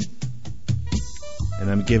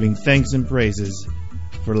 And I'm giving thanks and praises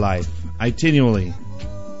for life. Itinually.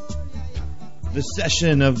 The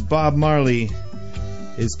session of Bob Marley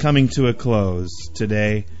is coming to a close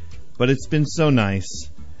today, but it's been so nice.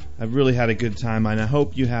 I've really had a good time, and I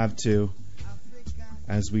hope you have too.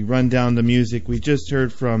 As we run down the music, we just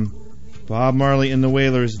heard from Bob Marley and the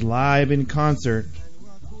Wailers live in concert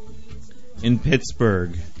in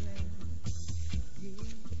Pittsburgh.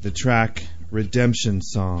 The track Redemption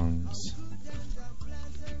Songs.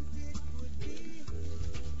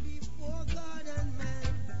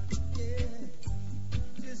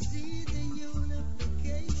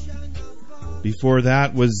 Before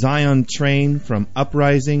that was Zion Train from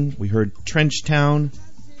Uprising. We heard Trench Town.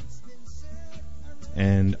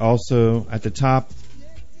 And also at the top,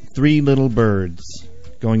 Three Little Birds,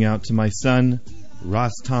 going out to my son,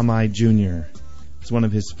 RAS TOM-I Jr. It's one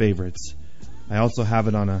of his favorites. I also have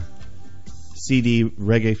it on a CD,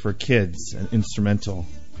 Reggae for Kids, an instrumental.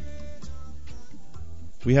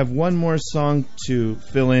 We have one more song to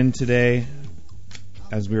fill in today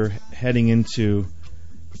as we're heading into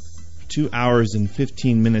 2 hours and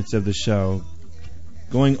 15 minutes of the show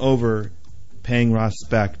going over paying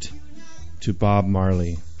respect to Bob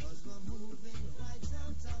Marley.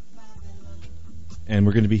 And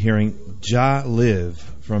we're going to be hearing Ja Live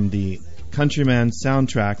from the Countryman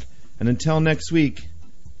soundtrack. And until next week,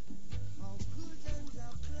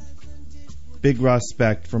 big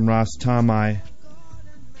respect from RAS TOM-I.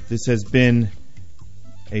 This has been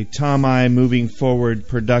a Tom-I Moving Forward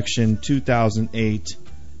production 2008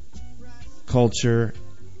 Culture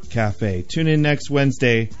Cafe. Tune in next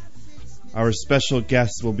Wednesday. Our special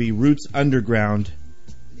guests will be Roots Underground.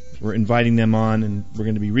 We're inviting them on, and we're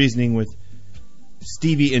going to be reasoning with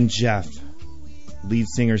Stevie and Jeff. Lead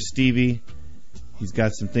singer Stevie, he's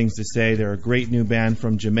got some things to say. They're a great new band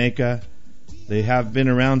from Jamaica. They have been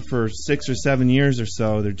around for 6 or 7 years or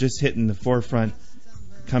so. They're just hitting the forefront,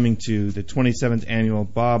 coming to the 27th annual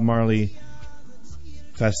Bob Marley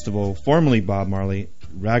Festival, formerly Bob Marley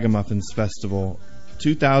Ragamuffins Festival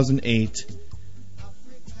 2008.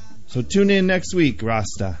 So tune in next week,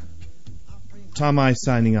 Rasta. Tom-I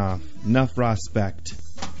signing off. Enough respect.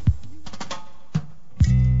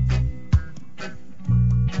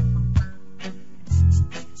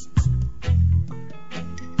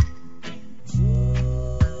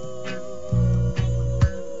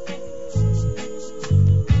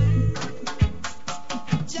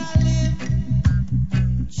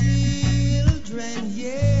 Children,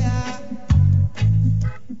 yeah.